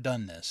we've ever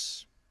done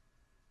this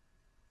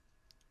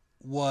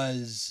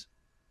was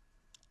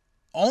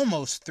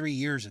almost 3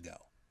 years ago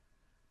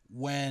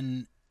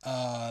when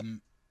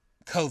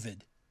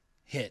COVID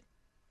hit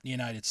the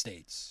United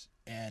States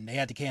and they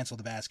had to cancel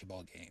the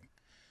basketball game.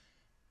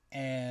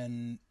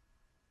 And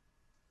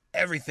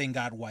everything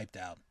got wiped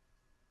out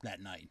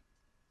that night.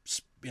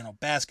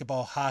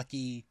 Basketball,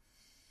 hockey,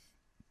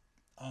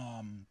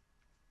 um,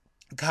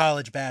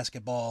 college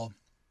basketball.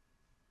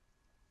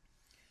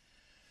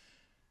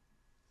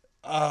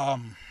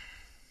 Um,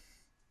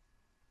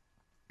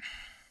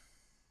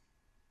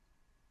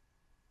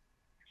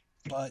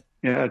 but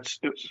Yeah,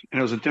 it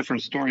was a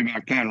different story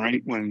back then,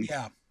 right? When,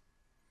 yeah,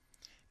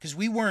 because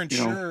we weren't you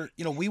know,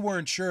 sure. We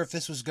weren't sure if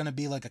this was going to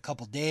be like a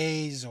couple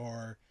days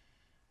or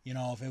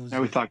if it was yeah,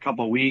 we thought a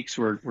couple of weeks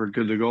we're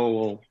good to go.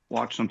 We'll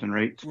watch something,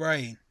 right?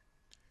 right.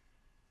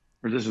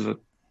 Or this is a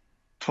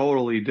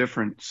totally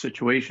different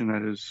situation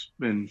that has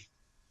been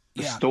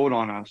Yeah. bestowed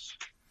on us.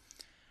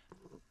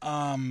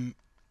 Um,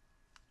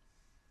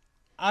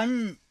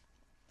 I'm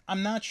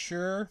I'm not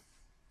sure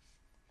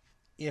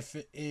if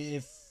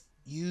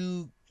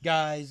you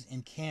guys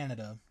in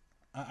Canada,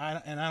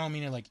 and I don't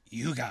mean it like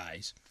you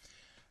guys,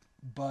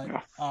 but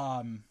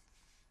Yeah.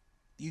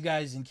 you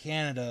guys in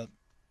Canada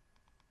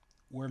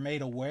were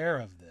made aware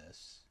of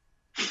this,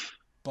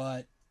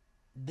 but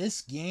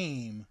this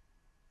game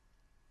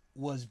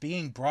was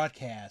being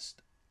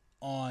broadcast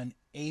on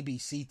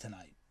ABC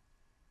tonight,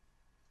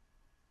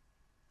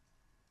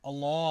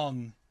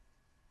 along,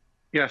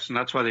 Yes, and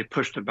that's why they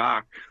pushed it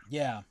back.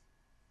 yeah,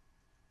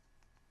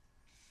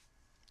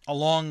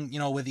 along,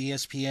 with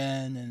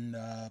ESPN, and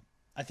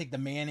I think the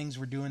Mannings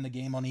were doing the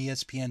game on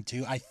ESPN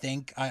too. I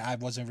think I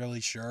wasn't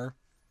really sure.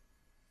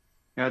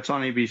 Yeah, it's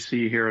on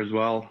ABC here as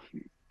well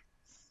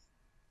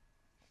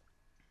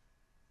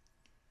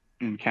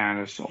in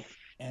Canada. So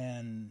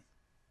And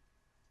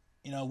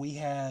we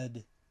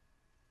had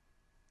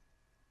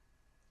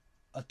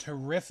a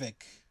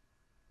terrific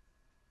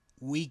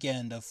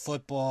weekend of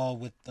football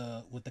with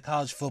the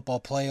college football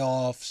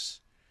playoffs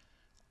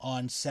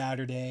on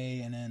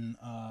Saturday, and then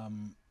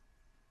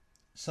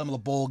some of the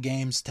bowl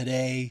games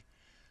today.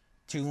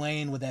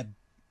 Tulane with that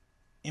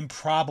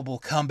improbable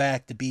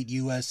comeback to beat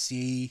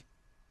USC.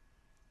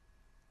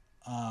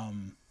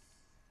 Um,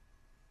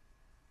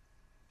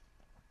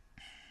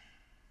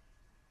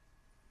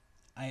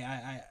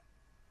 I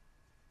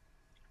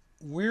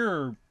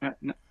we're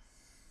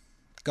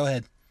Go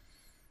ahead.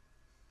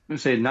 I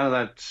say none of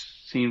that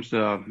seems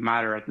to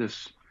matter at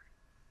this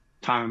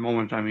time and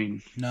moment. I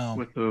mean, No,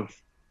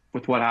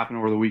 with what happened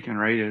over the weekend,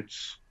 right?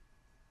 It's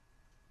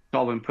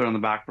all been put on the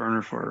back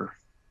burner for,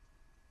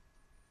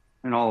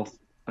 and all,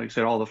 like I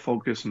said, all the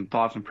focus and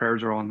thoughts and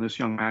prayers are on this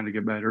young man to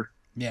get better.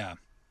 yeah,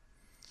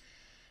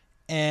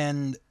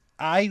 and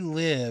I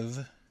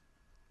live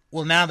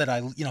well now that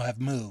I have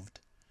moved.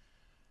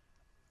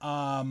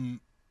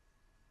 Um,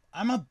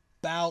 I'm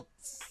about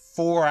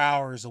 4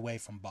 hours away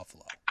from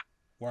Buffalo,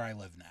 where I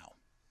live now.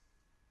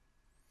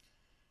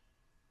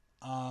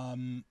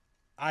 Um,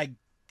 I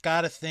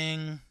got a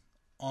thing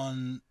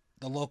on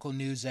the local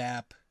news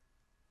app,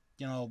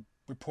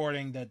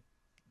 reporting that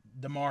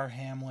Damar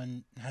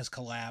Hamlin has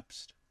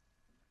collapsed.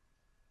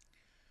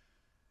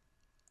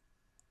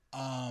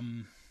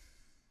 Um,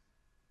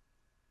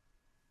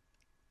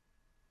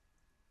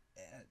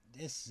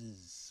 this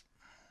is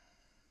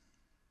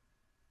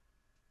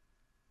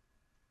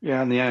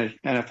Yeah, and the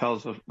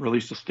NFL has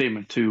released a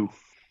statement too.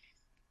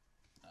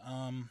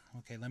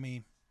 okay. Let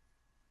me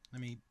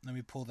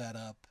pull that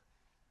up.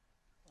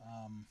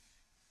 Um,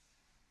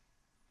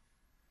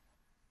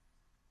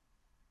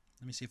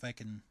 let me see if I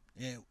can.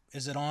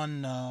 Is it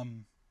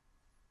on?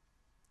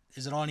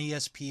 Is it on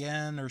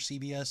ESPN or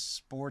CBS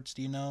Sports?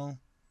 Do you know?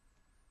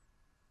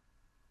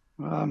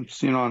 I'm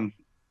seeing on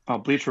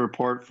Bleacher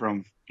Report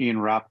from Ian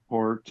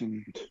Rappaport,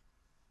 and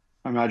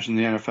I imagine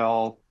the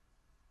NFL.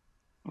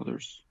 Well,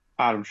 there's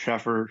Adam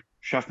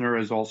Scheffner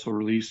has also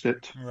released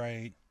it.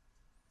 Right.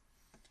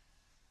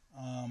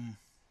 Um,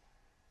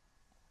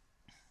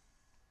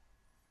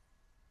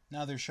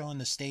 Now they're showing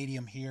the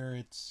stadium here.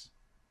 It's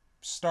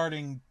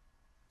starting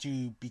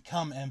to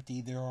become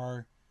empty. There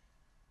are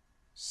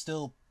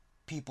still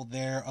people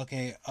there.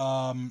 Okay.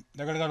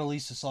 They're gonna go to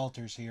Lisa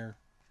Salters here.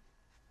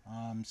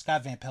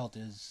 Scott Van Pelt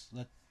is.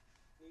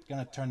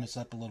 Gonna turn this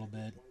up a little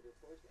bit.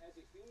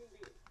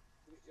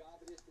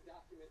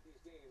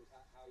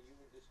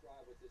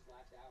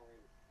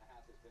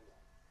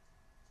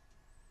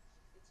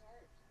 It's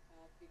hard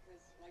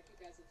because, like you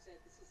guys have said,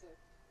 this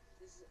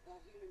is a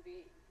human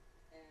being,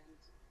 and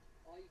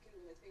all you can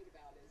really think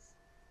about is,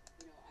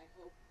 I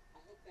hope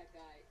that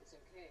guy is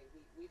okay.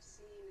 We've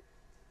seen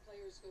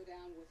players go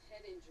down with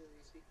head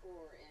injuries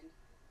before, and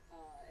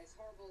as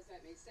horrible as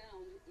that may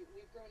sound,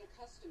 we've grown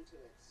accustomed to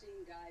it.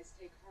 Seeing guys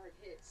take hard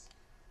hits,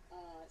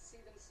 see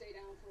them stay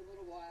down for a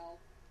little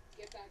while,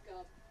 get back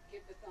up,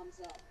 give the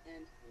thumbs up,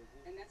 and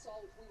that's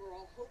all we were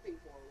all hoping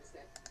for, was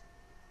that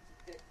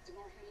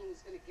Damar Hamlin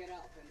was going to get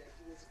up, and that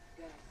he was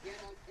going to get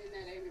up in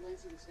that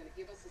ambulance, he was going to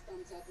give us a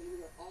thumbs up, and we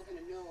were all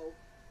going to know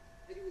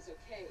that he was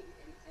okay.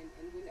 And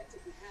when that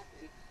didn't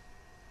happen,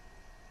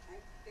 I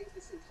think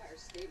this entire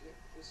stadium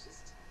was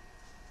just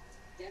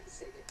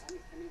devastated. I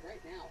mean,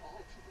 right now, all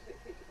I can really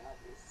think about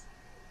is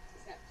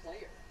that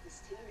player,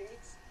 his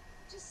teammates,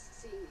 just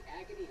seeing the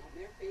agony on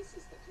their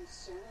faces, the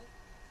concern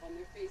on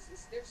their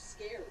faces. They're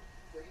scared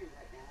for him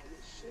right now, and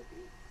they should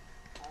be.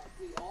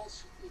 We all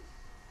should be.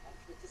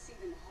 But to see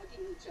them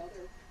hugging each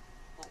other,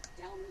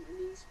 down on their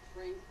knees,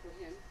 praying for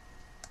him,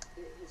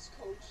 his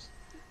coach,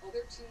 the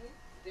other team,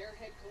 their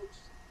head coach,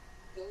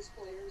 those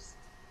players,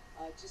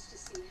 just to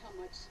see how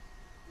much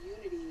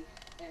unity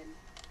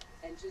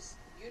and just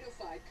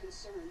unified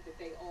concern that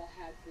they all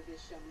had for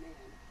this young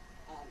man.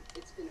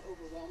 It's been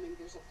overwhelming.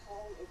 There's a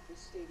pall over the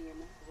stadium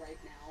right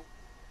now.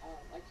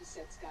 Like you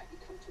said, Scott, you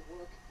come to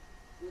work,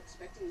 we're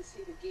expecting to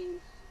see the game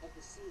of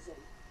the season,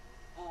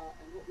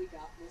 and what we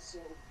got was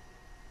so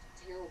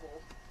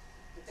terrible,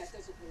 but that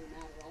doesn't really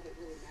matter. All that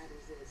really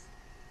matters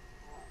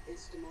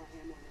is Damar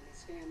Hamlin and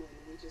his family,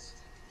 and we just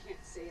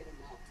can't say it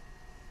enough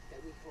that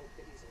we hope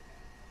that he's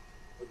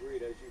okay.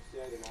 Agreed, as you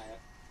said, and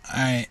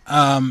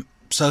All right.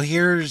 So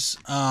here's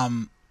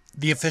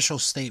the official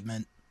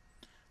statement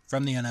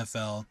from the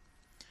NFL.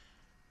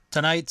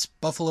 Tonight's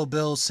Buffalo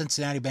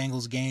Bills-Cincinnati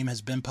Bengals game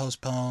has been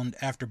postponed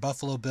after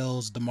Buffalo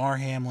Bills' Damar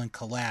Hamlin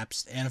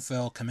collapsed,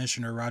 NFL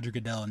Commissioner Roger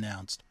Goodell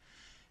announced.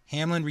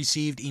 Hamlin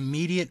received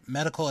immediate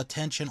medical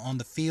attention on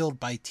the field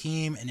by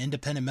team and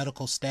independent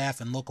medical staff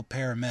and local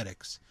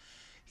paramedics.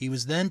 He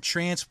was then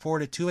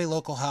transported to a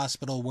local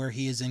hospital where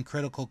he is in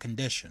critical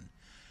condition.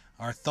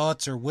 Our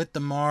thoughts are with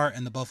Damar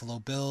and the Buffalo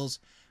Bills.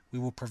 We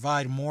will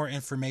provide more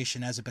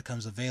information as it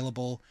becomes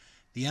available.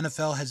 The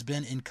NFL has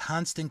been in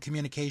constant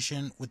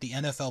communication with the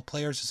NFL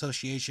Players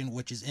Association,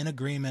 which is in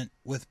agreement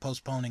with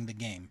postponing the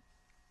game.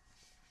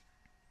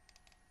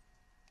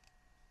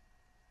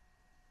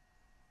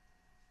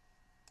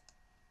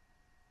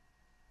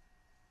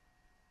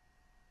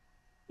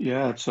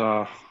 Yeah, it's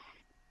like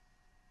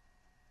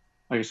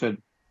I said,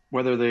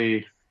 whether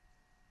they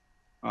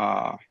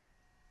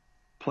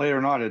play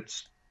or not,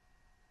 it's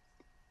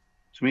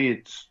to me,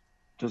 it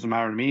doesn't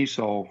matter to me.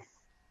 So,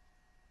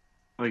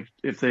 like,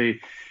 if they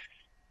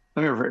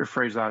let me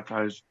rephrase that,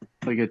 guys.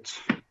 Like, it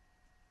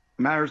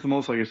matters the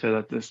most, like I said,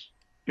 that this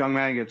young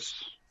man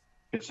gets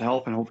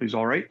help and hopefully he's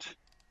all right.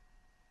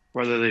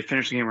 Whether they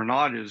finish the game or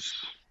not is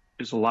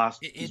the last.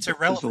 It's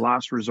irrelevant. It's the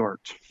last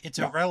resort. It's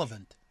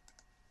irrelevant.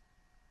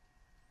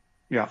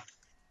 Yeah.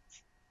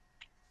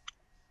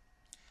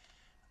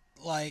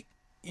 Like,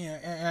 you know,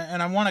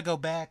 and I want to go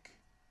back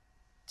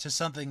to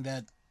something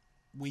that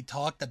we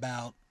talked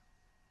about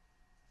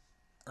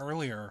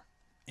earlier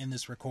in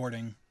this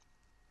recording,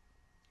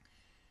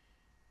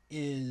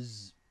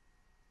 is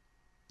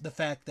the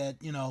fact that,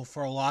 you know,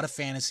 for a lot of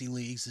fantasy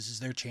leagues, this is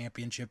their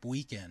championship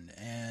weekend,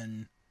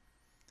 and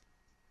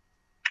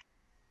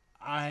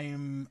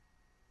I'm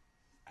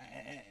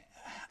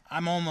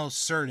almost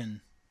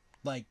certain,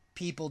 like,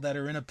 people that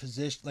are in a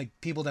position, like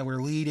people that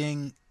were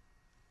leading,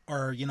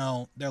 or, you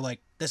know, they're like,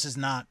 this is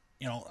not,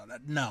 you know,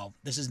 no,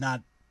 this is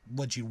not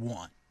what you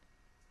want,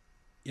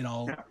 you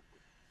know. Yeah.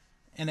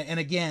 And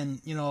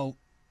again, you know,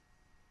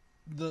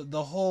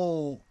 the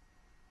whole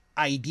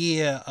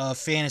idea of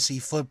fantasy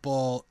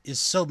football is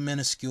so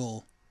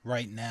minuscule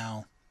right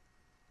now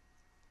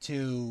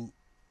to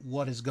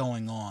what is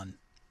going on.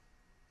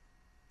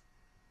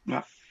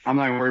 Yeah. I'm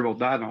not worried about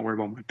that. Not worried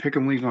about my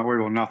pick'em leagues. Not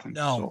worried about nothing.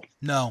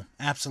 No,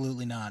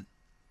 absolutely not.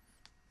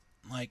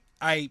 Like,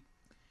 I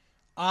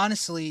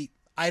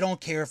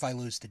don't care if I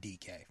lose to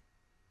DK.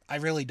 I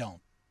really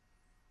don't.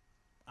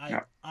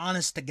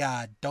 Honest to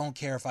God, don't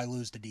care if I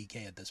lose to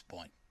DK at this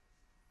point.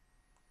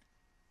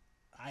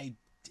 I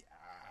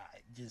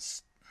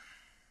just...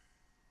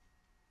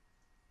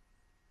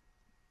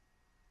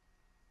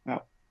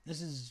 No.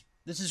 This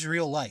is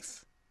real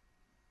life.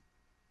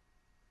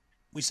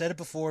 We said it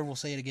before, and we'll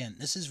say it again.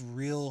 This is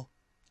real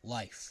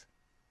life.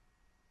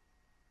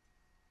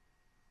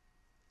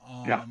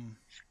 You got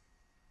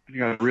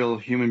a real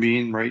human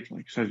being, right?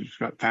 Like I said, he's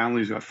got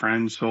family, he's got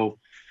friends. So,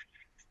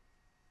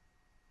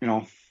 you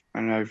know,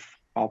 and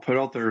I'll put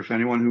out there, if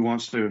anyone who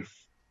wants to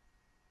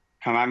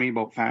come at me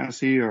about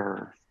fantasy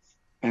or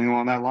anyone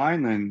on that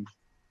line, then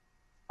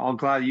I'll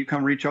gladly you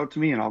come reach out to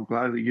me, and I'll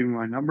gladly give you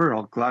my number.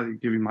 I'll gladly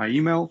give you my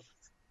email,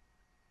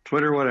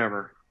 Twitter,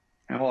 whatever,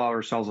 and we'll have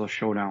ourselves a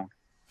showdown.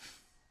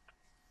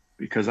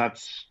 Because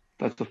that's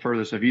the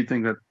furthest. If you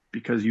think that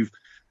because you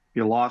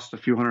lost a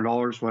few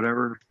 $100,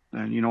 whatever,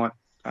 then you know what?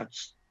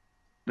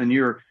 Then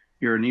you're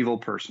an evil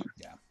person.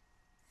 Yeah.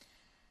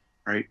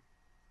 Right.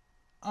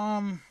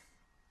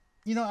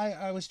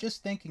 I was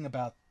just thinking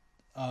about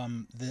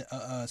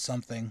the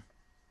something,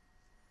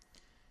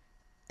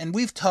 and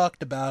we've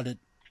talked about it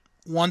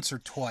once or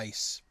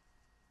twice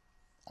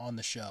on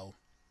the show.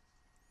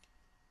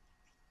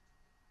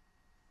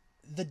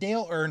 The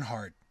Dale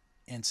Earnhardt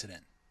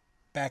incident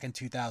back in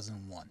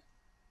 2001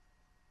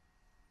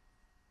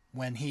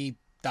 when he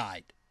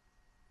died.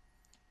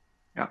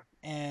 Yeah.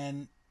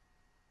 And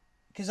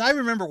because I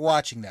remember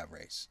watching that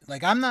race.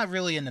 Like, I'm not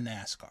really into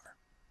NASCAR.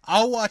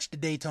 I'll watch the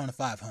Daytona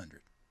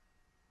 500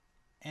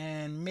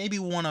 and maybe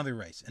one other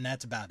race, and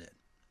that's about it.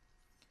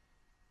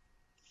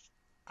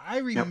 I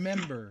Yep.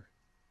 remember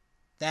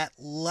that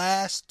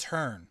last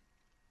turn,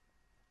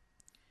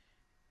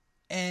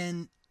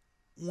 and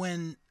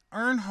when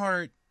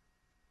Earnhardt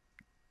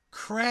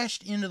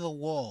crashed into the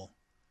wall,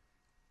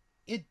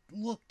 it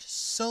looked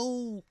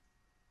so,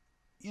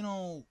 you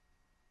know,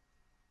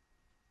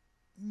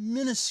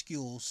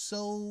 minuscule,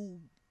 so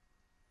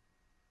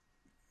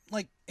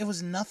like it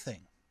was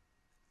nothing,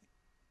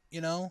 you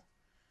know?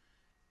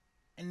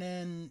 And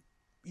then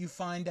you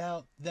find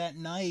out that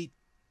night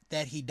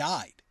that he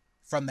died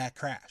from that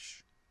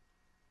crash.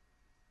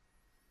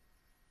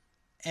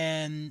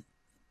 And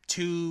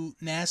to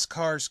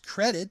NASCAR's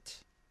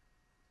credit,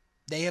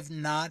 they have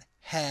not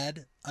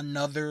had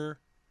another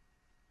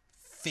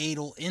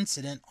fatal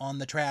incident on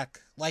the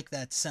track like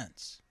that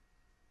since.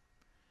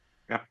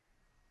 Yeah.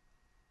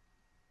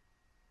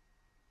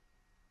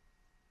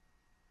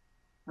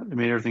 They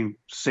made everything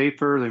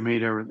safer. They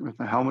made everything with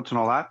the helmets and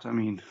all that. I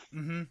mean,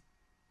 Mm-hmm.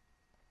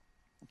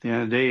 at the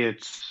end of the day,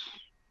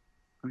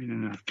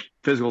 in a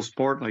physical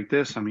sport like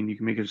this, I mean, you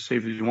can make it as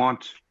safe as you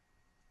want.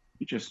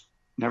 You just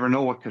never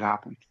know what could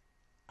happen.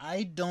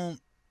 I don't Right.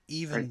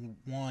 even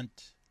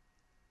want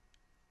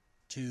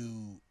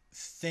to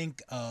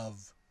think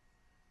of,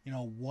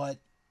 what,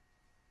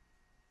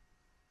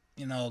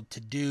 to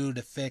do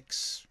to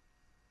fix,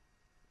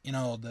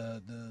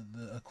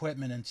 the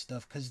equipment and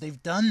stuff, because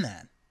they've done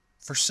that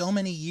for so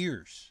many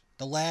years,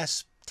 the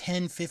last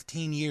 10,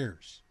 15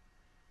 years.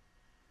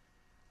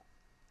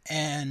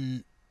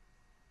 And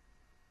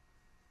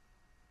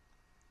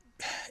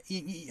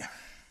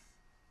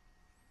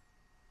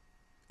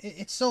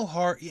it's so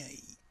hard.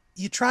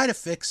 You try to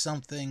fix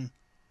something,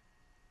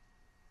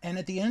 and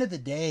at the end of the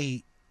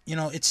day,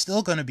 it's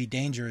still going to be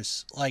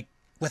dangerous. Like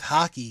with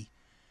hockey,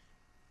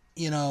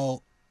 you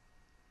know,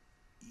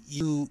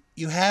 you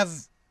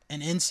have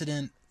an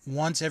incident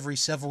once every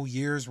several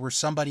years where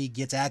somebody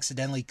gets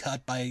accidentally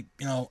cut by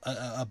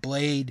a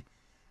blade,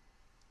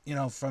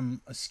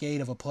 from a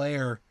skate of a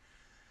player,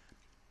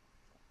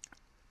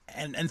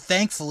 and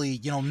thankfully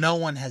no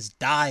one has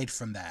died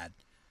from that,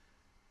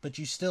 but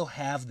you still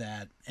have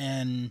that.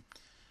 And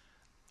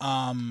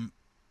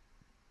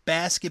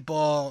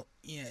basketball,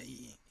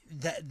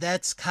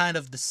 that's kind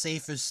of the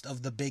safest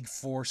of the big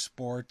four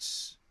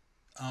sports,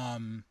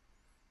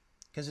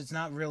 because it's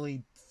not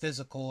really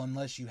physical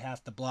unless you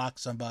have to block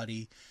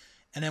somebody.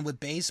 And then with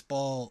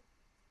baseball,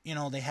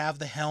 they have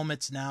the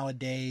helmets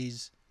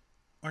nowadays,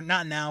 or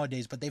not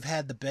nowadays, but they've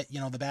had the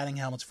batting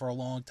helmets for a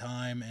long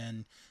time,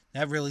 and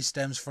that really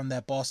stems from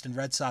that Boston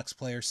Red Sox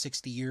player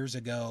 60 years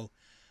ago,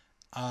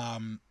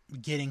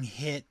 getting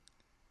hit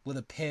with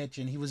a pitch,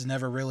 and he was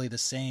never really the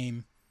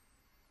same.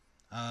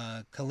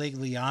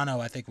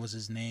 Caligliano, I think was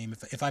his name.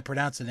 If I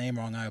pronounce the name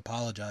wrong, I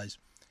apologize.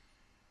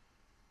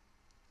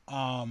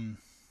 Um,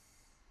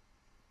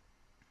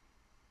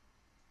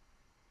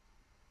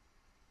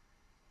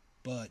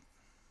 but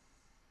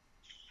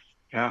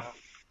Yeah.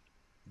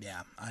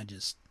 yeah,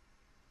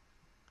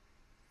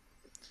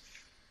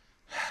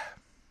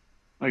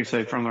 Like I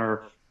say,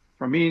 from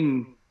me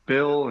and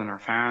Bill and our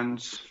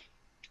fans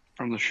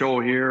from the show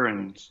here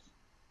and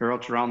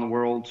else around the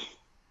world,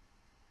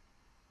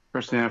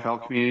 especially the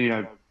NFL community,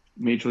 I've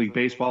Major League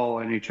Baseball,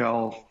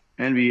 NHL,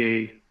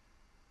 NBA,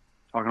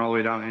 talking all the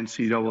way down to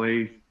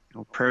NCAA.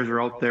 Prayers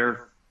are out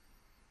there.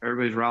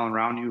 Everybody's rallying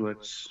around you.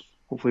 Let's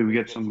hopefully we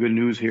get some good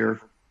news here.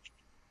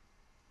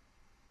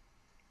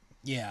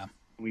 yeah.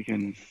 We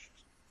can,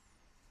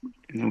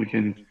 and then we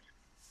can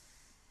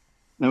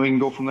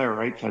go from there,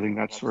 right? I think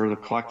that's where the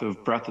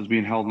collective breath is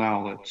being held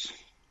now. Let's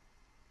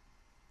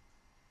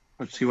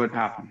see what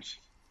happens.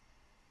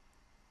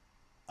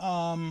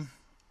 I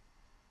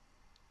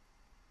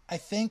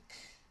think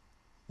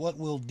what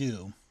we'll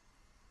do,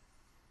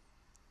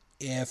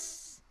 and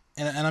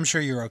I'm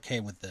sure you're okay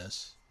with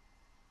this,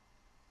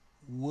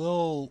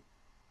 we'll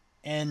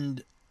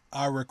end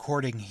our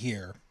recording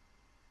here.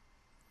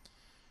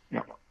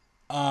 Yeah.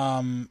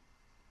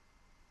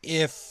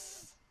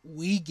 If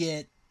we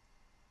get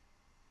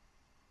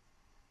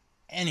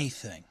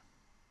anything,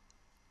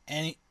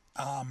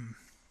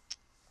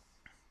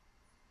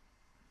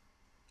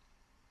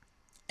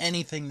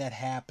 anything that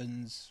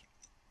happens,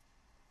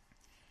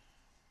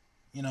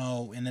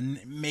 in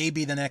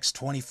maybe the next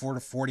 24 to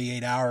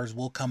 48 hours,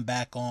 we'll come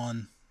back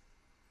on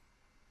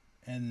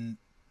and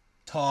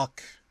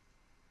talk,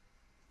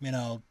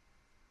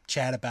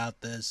 chat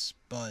about this.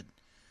 But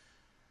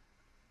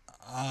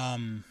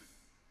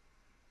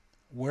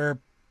we're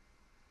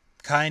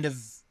kind of,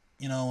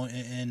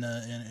 in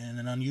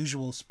an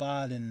unusual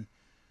spot, and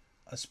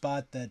a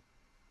spot that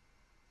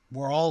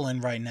we're all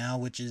in right now,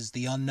 which is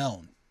the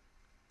unknown.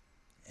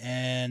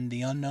 And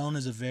the unknown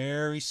is a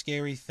very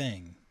scary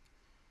thing.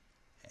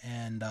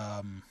 And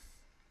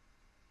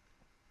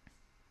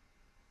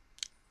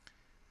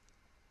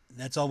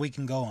that's all we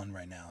can go on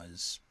right now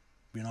is,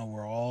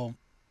 we're all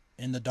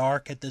in the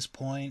dark at this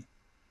point.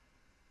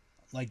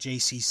 Like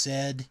JC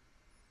said,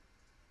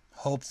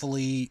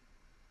 hopefully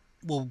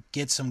we'll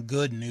get some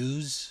good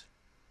news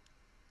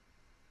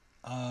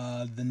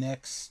the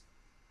next,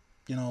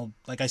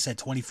 like I said,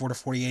 24 to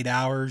 48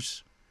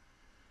 hours.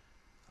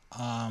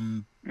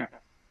 Yeah.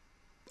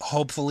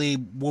 Hopefully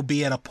we'll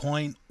be at a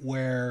point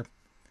where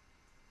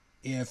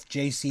if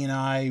JC and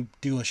I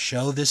do a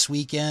show this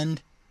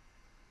weekend,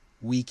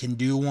 we can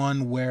do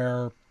one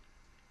where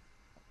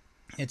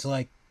it's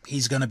like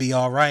he's going to be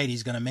all right,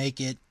 he's going to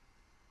make it.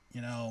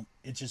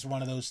 It's just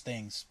one of those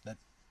things that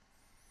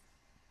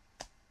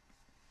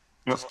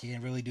just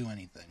can't really do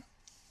anything.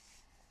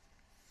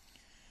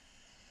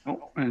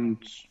 Oh, and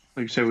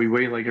like I said, we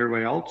wait like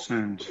everybody else,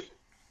 and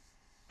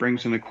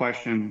brings into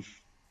question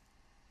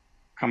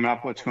coming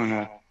up what's going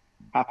to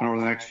happen over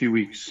the next few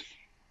weeks,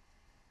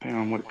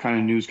 depending on what kind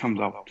of news comes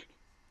out.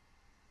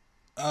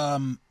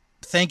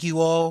 Thank you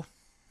all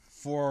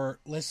for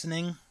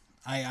listening.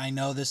 I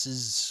know this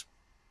is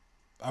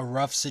a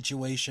rough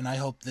situation. I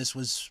hope this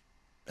was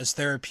as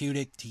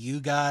therapeutic to you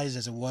guys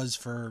as it was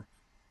for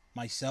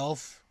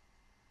myself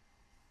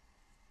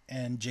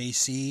and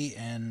JC,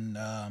 and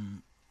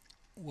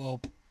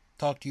we'll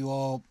talk to you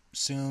all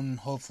soon,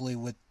 hopefully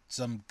with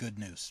some good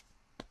news.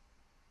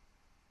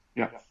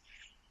 Yeah.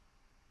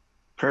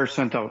 Prayers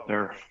sent out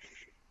there.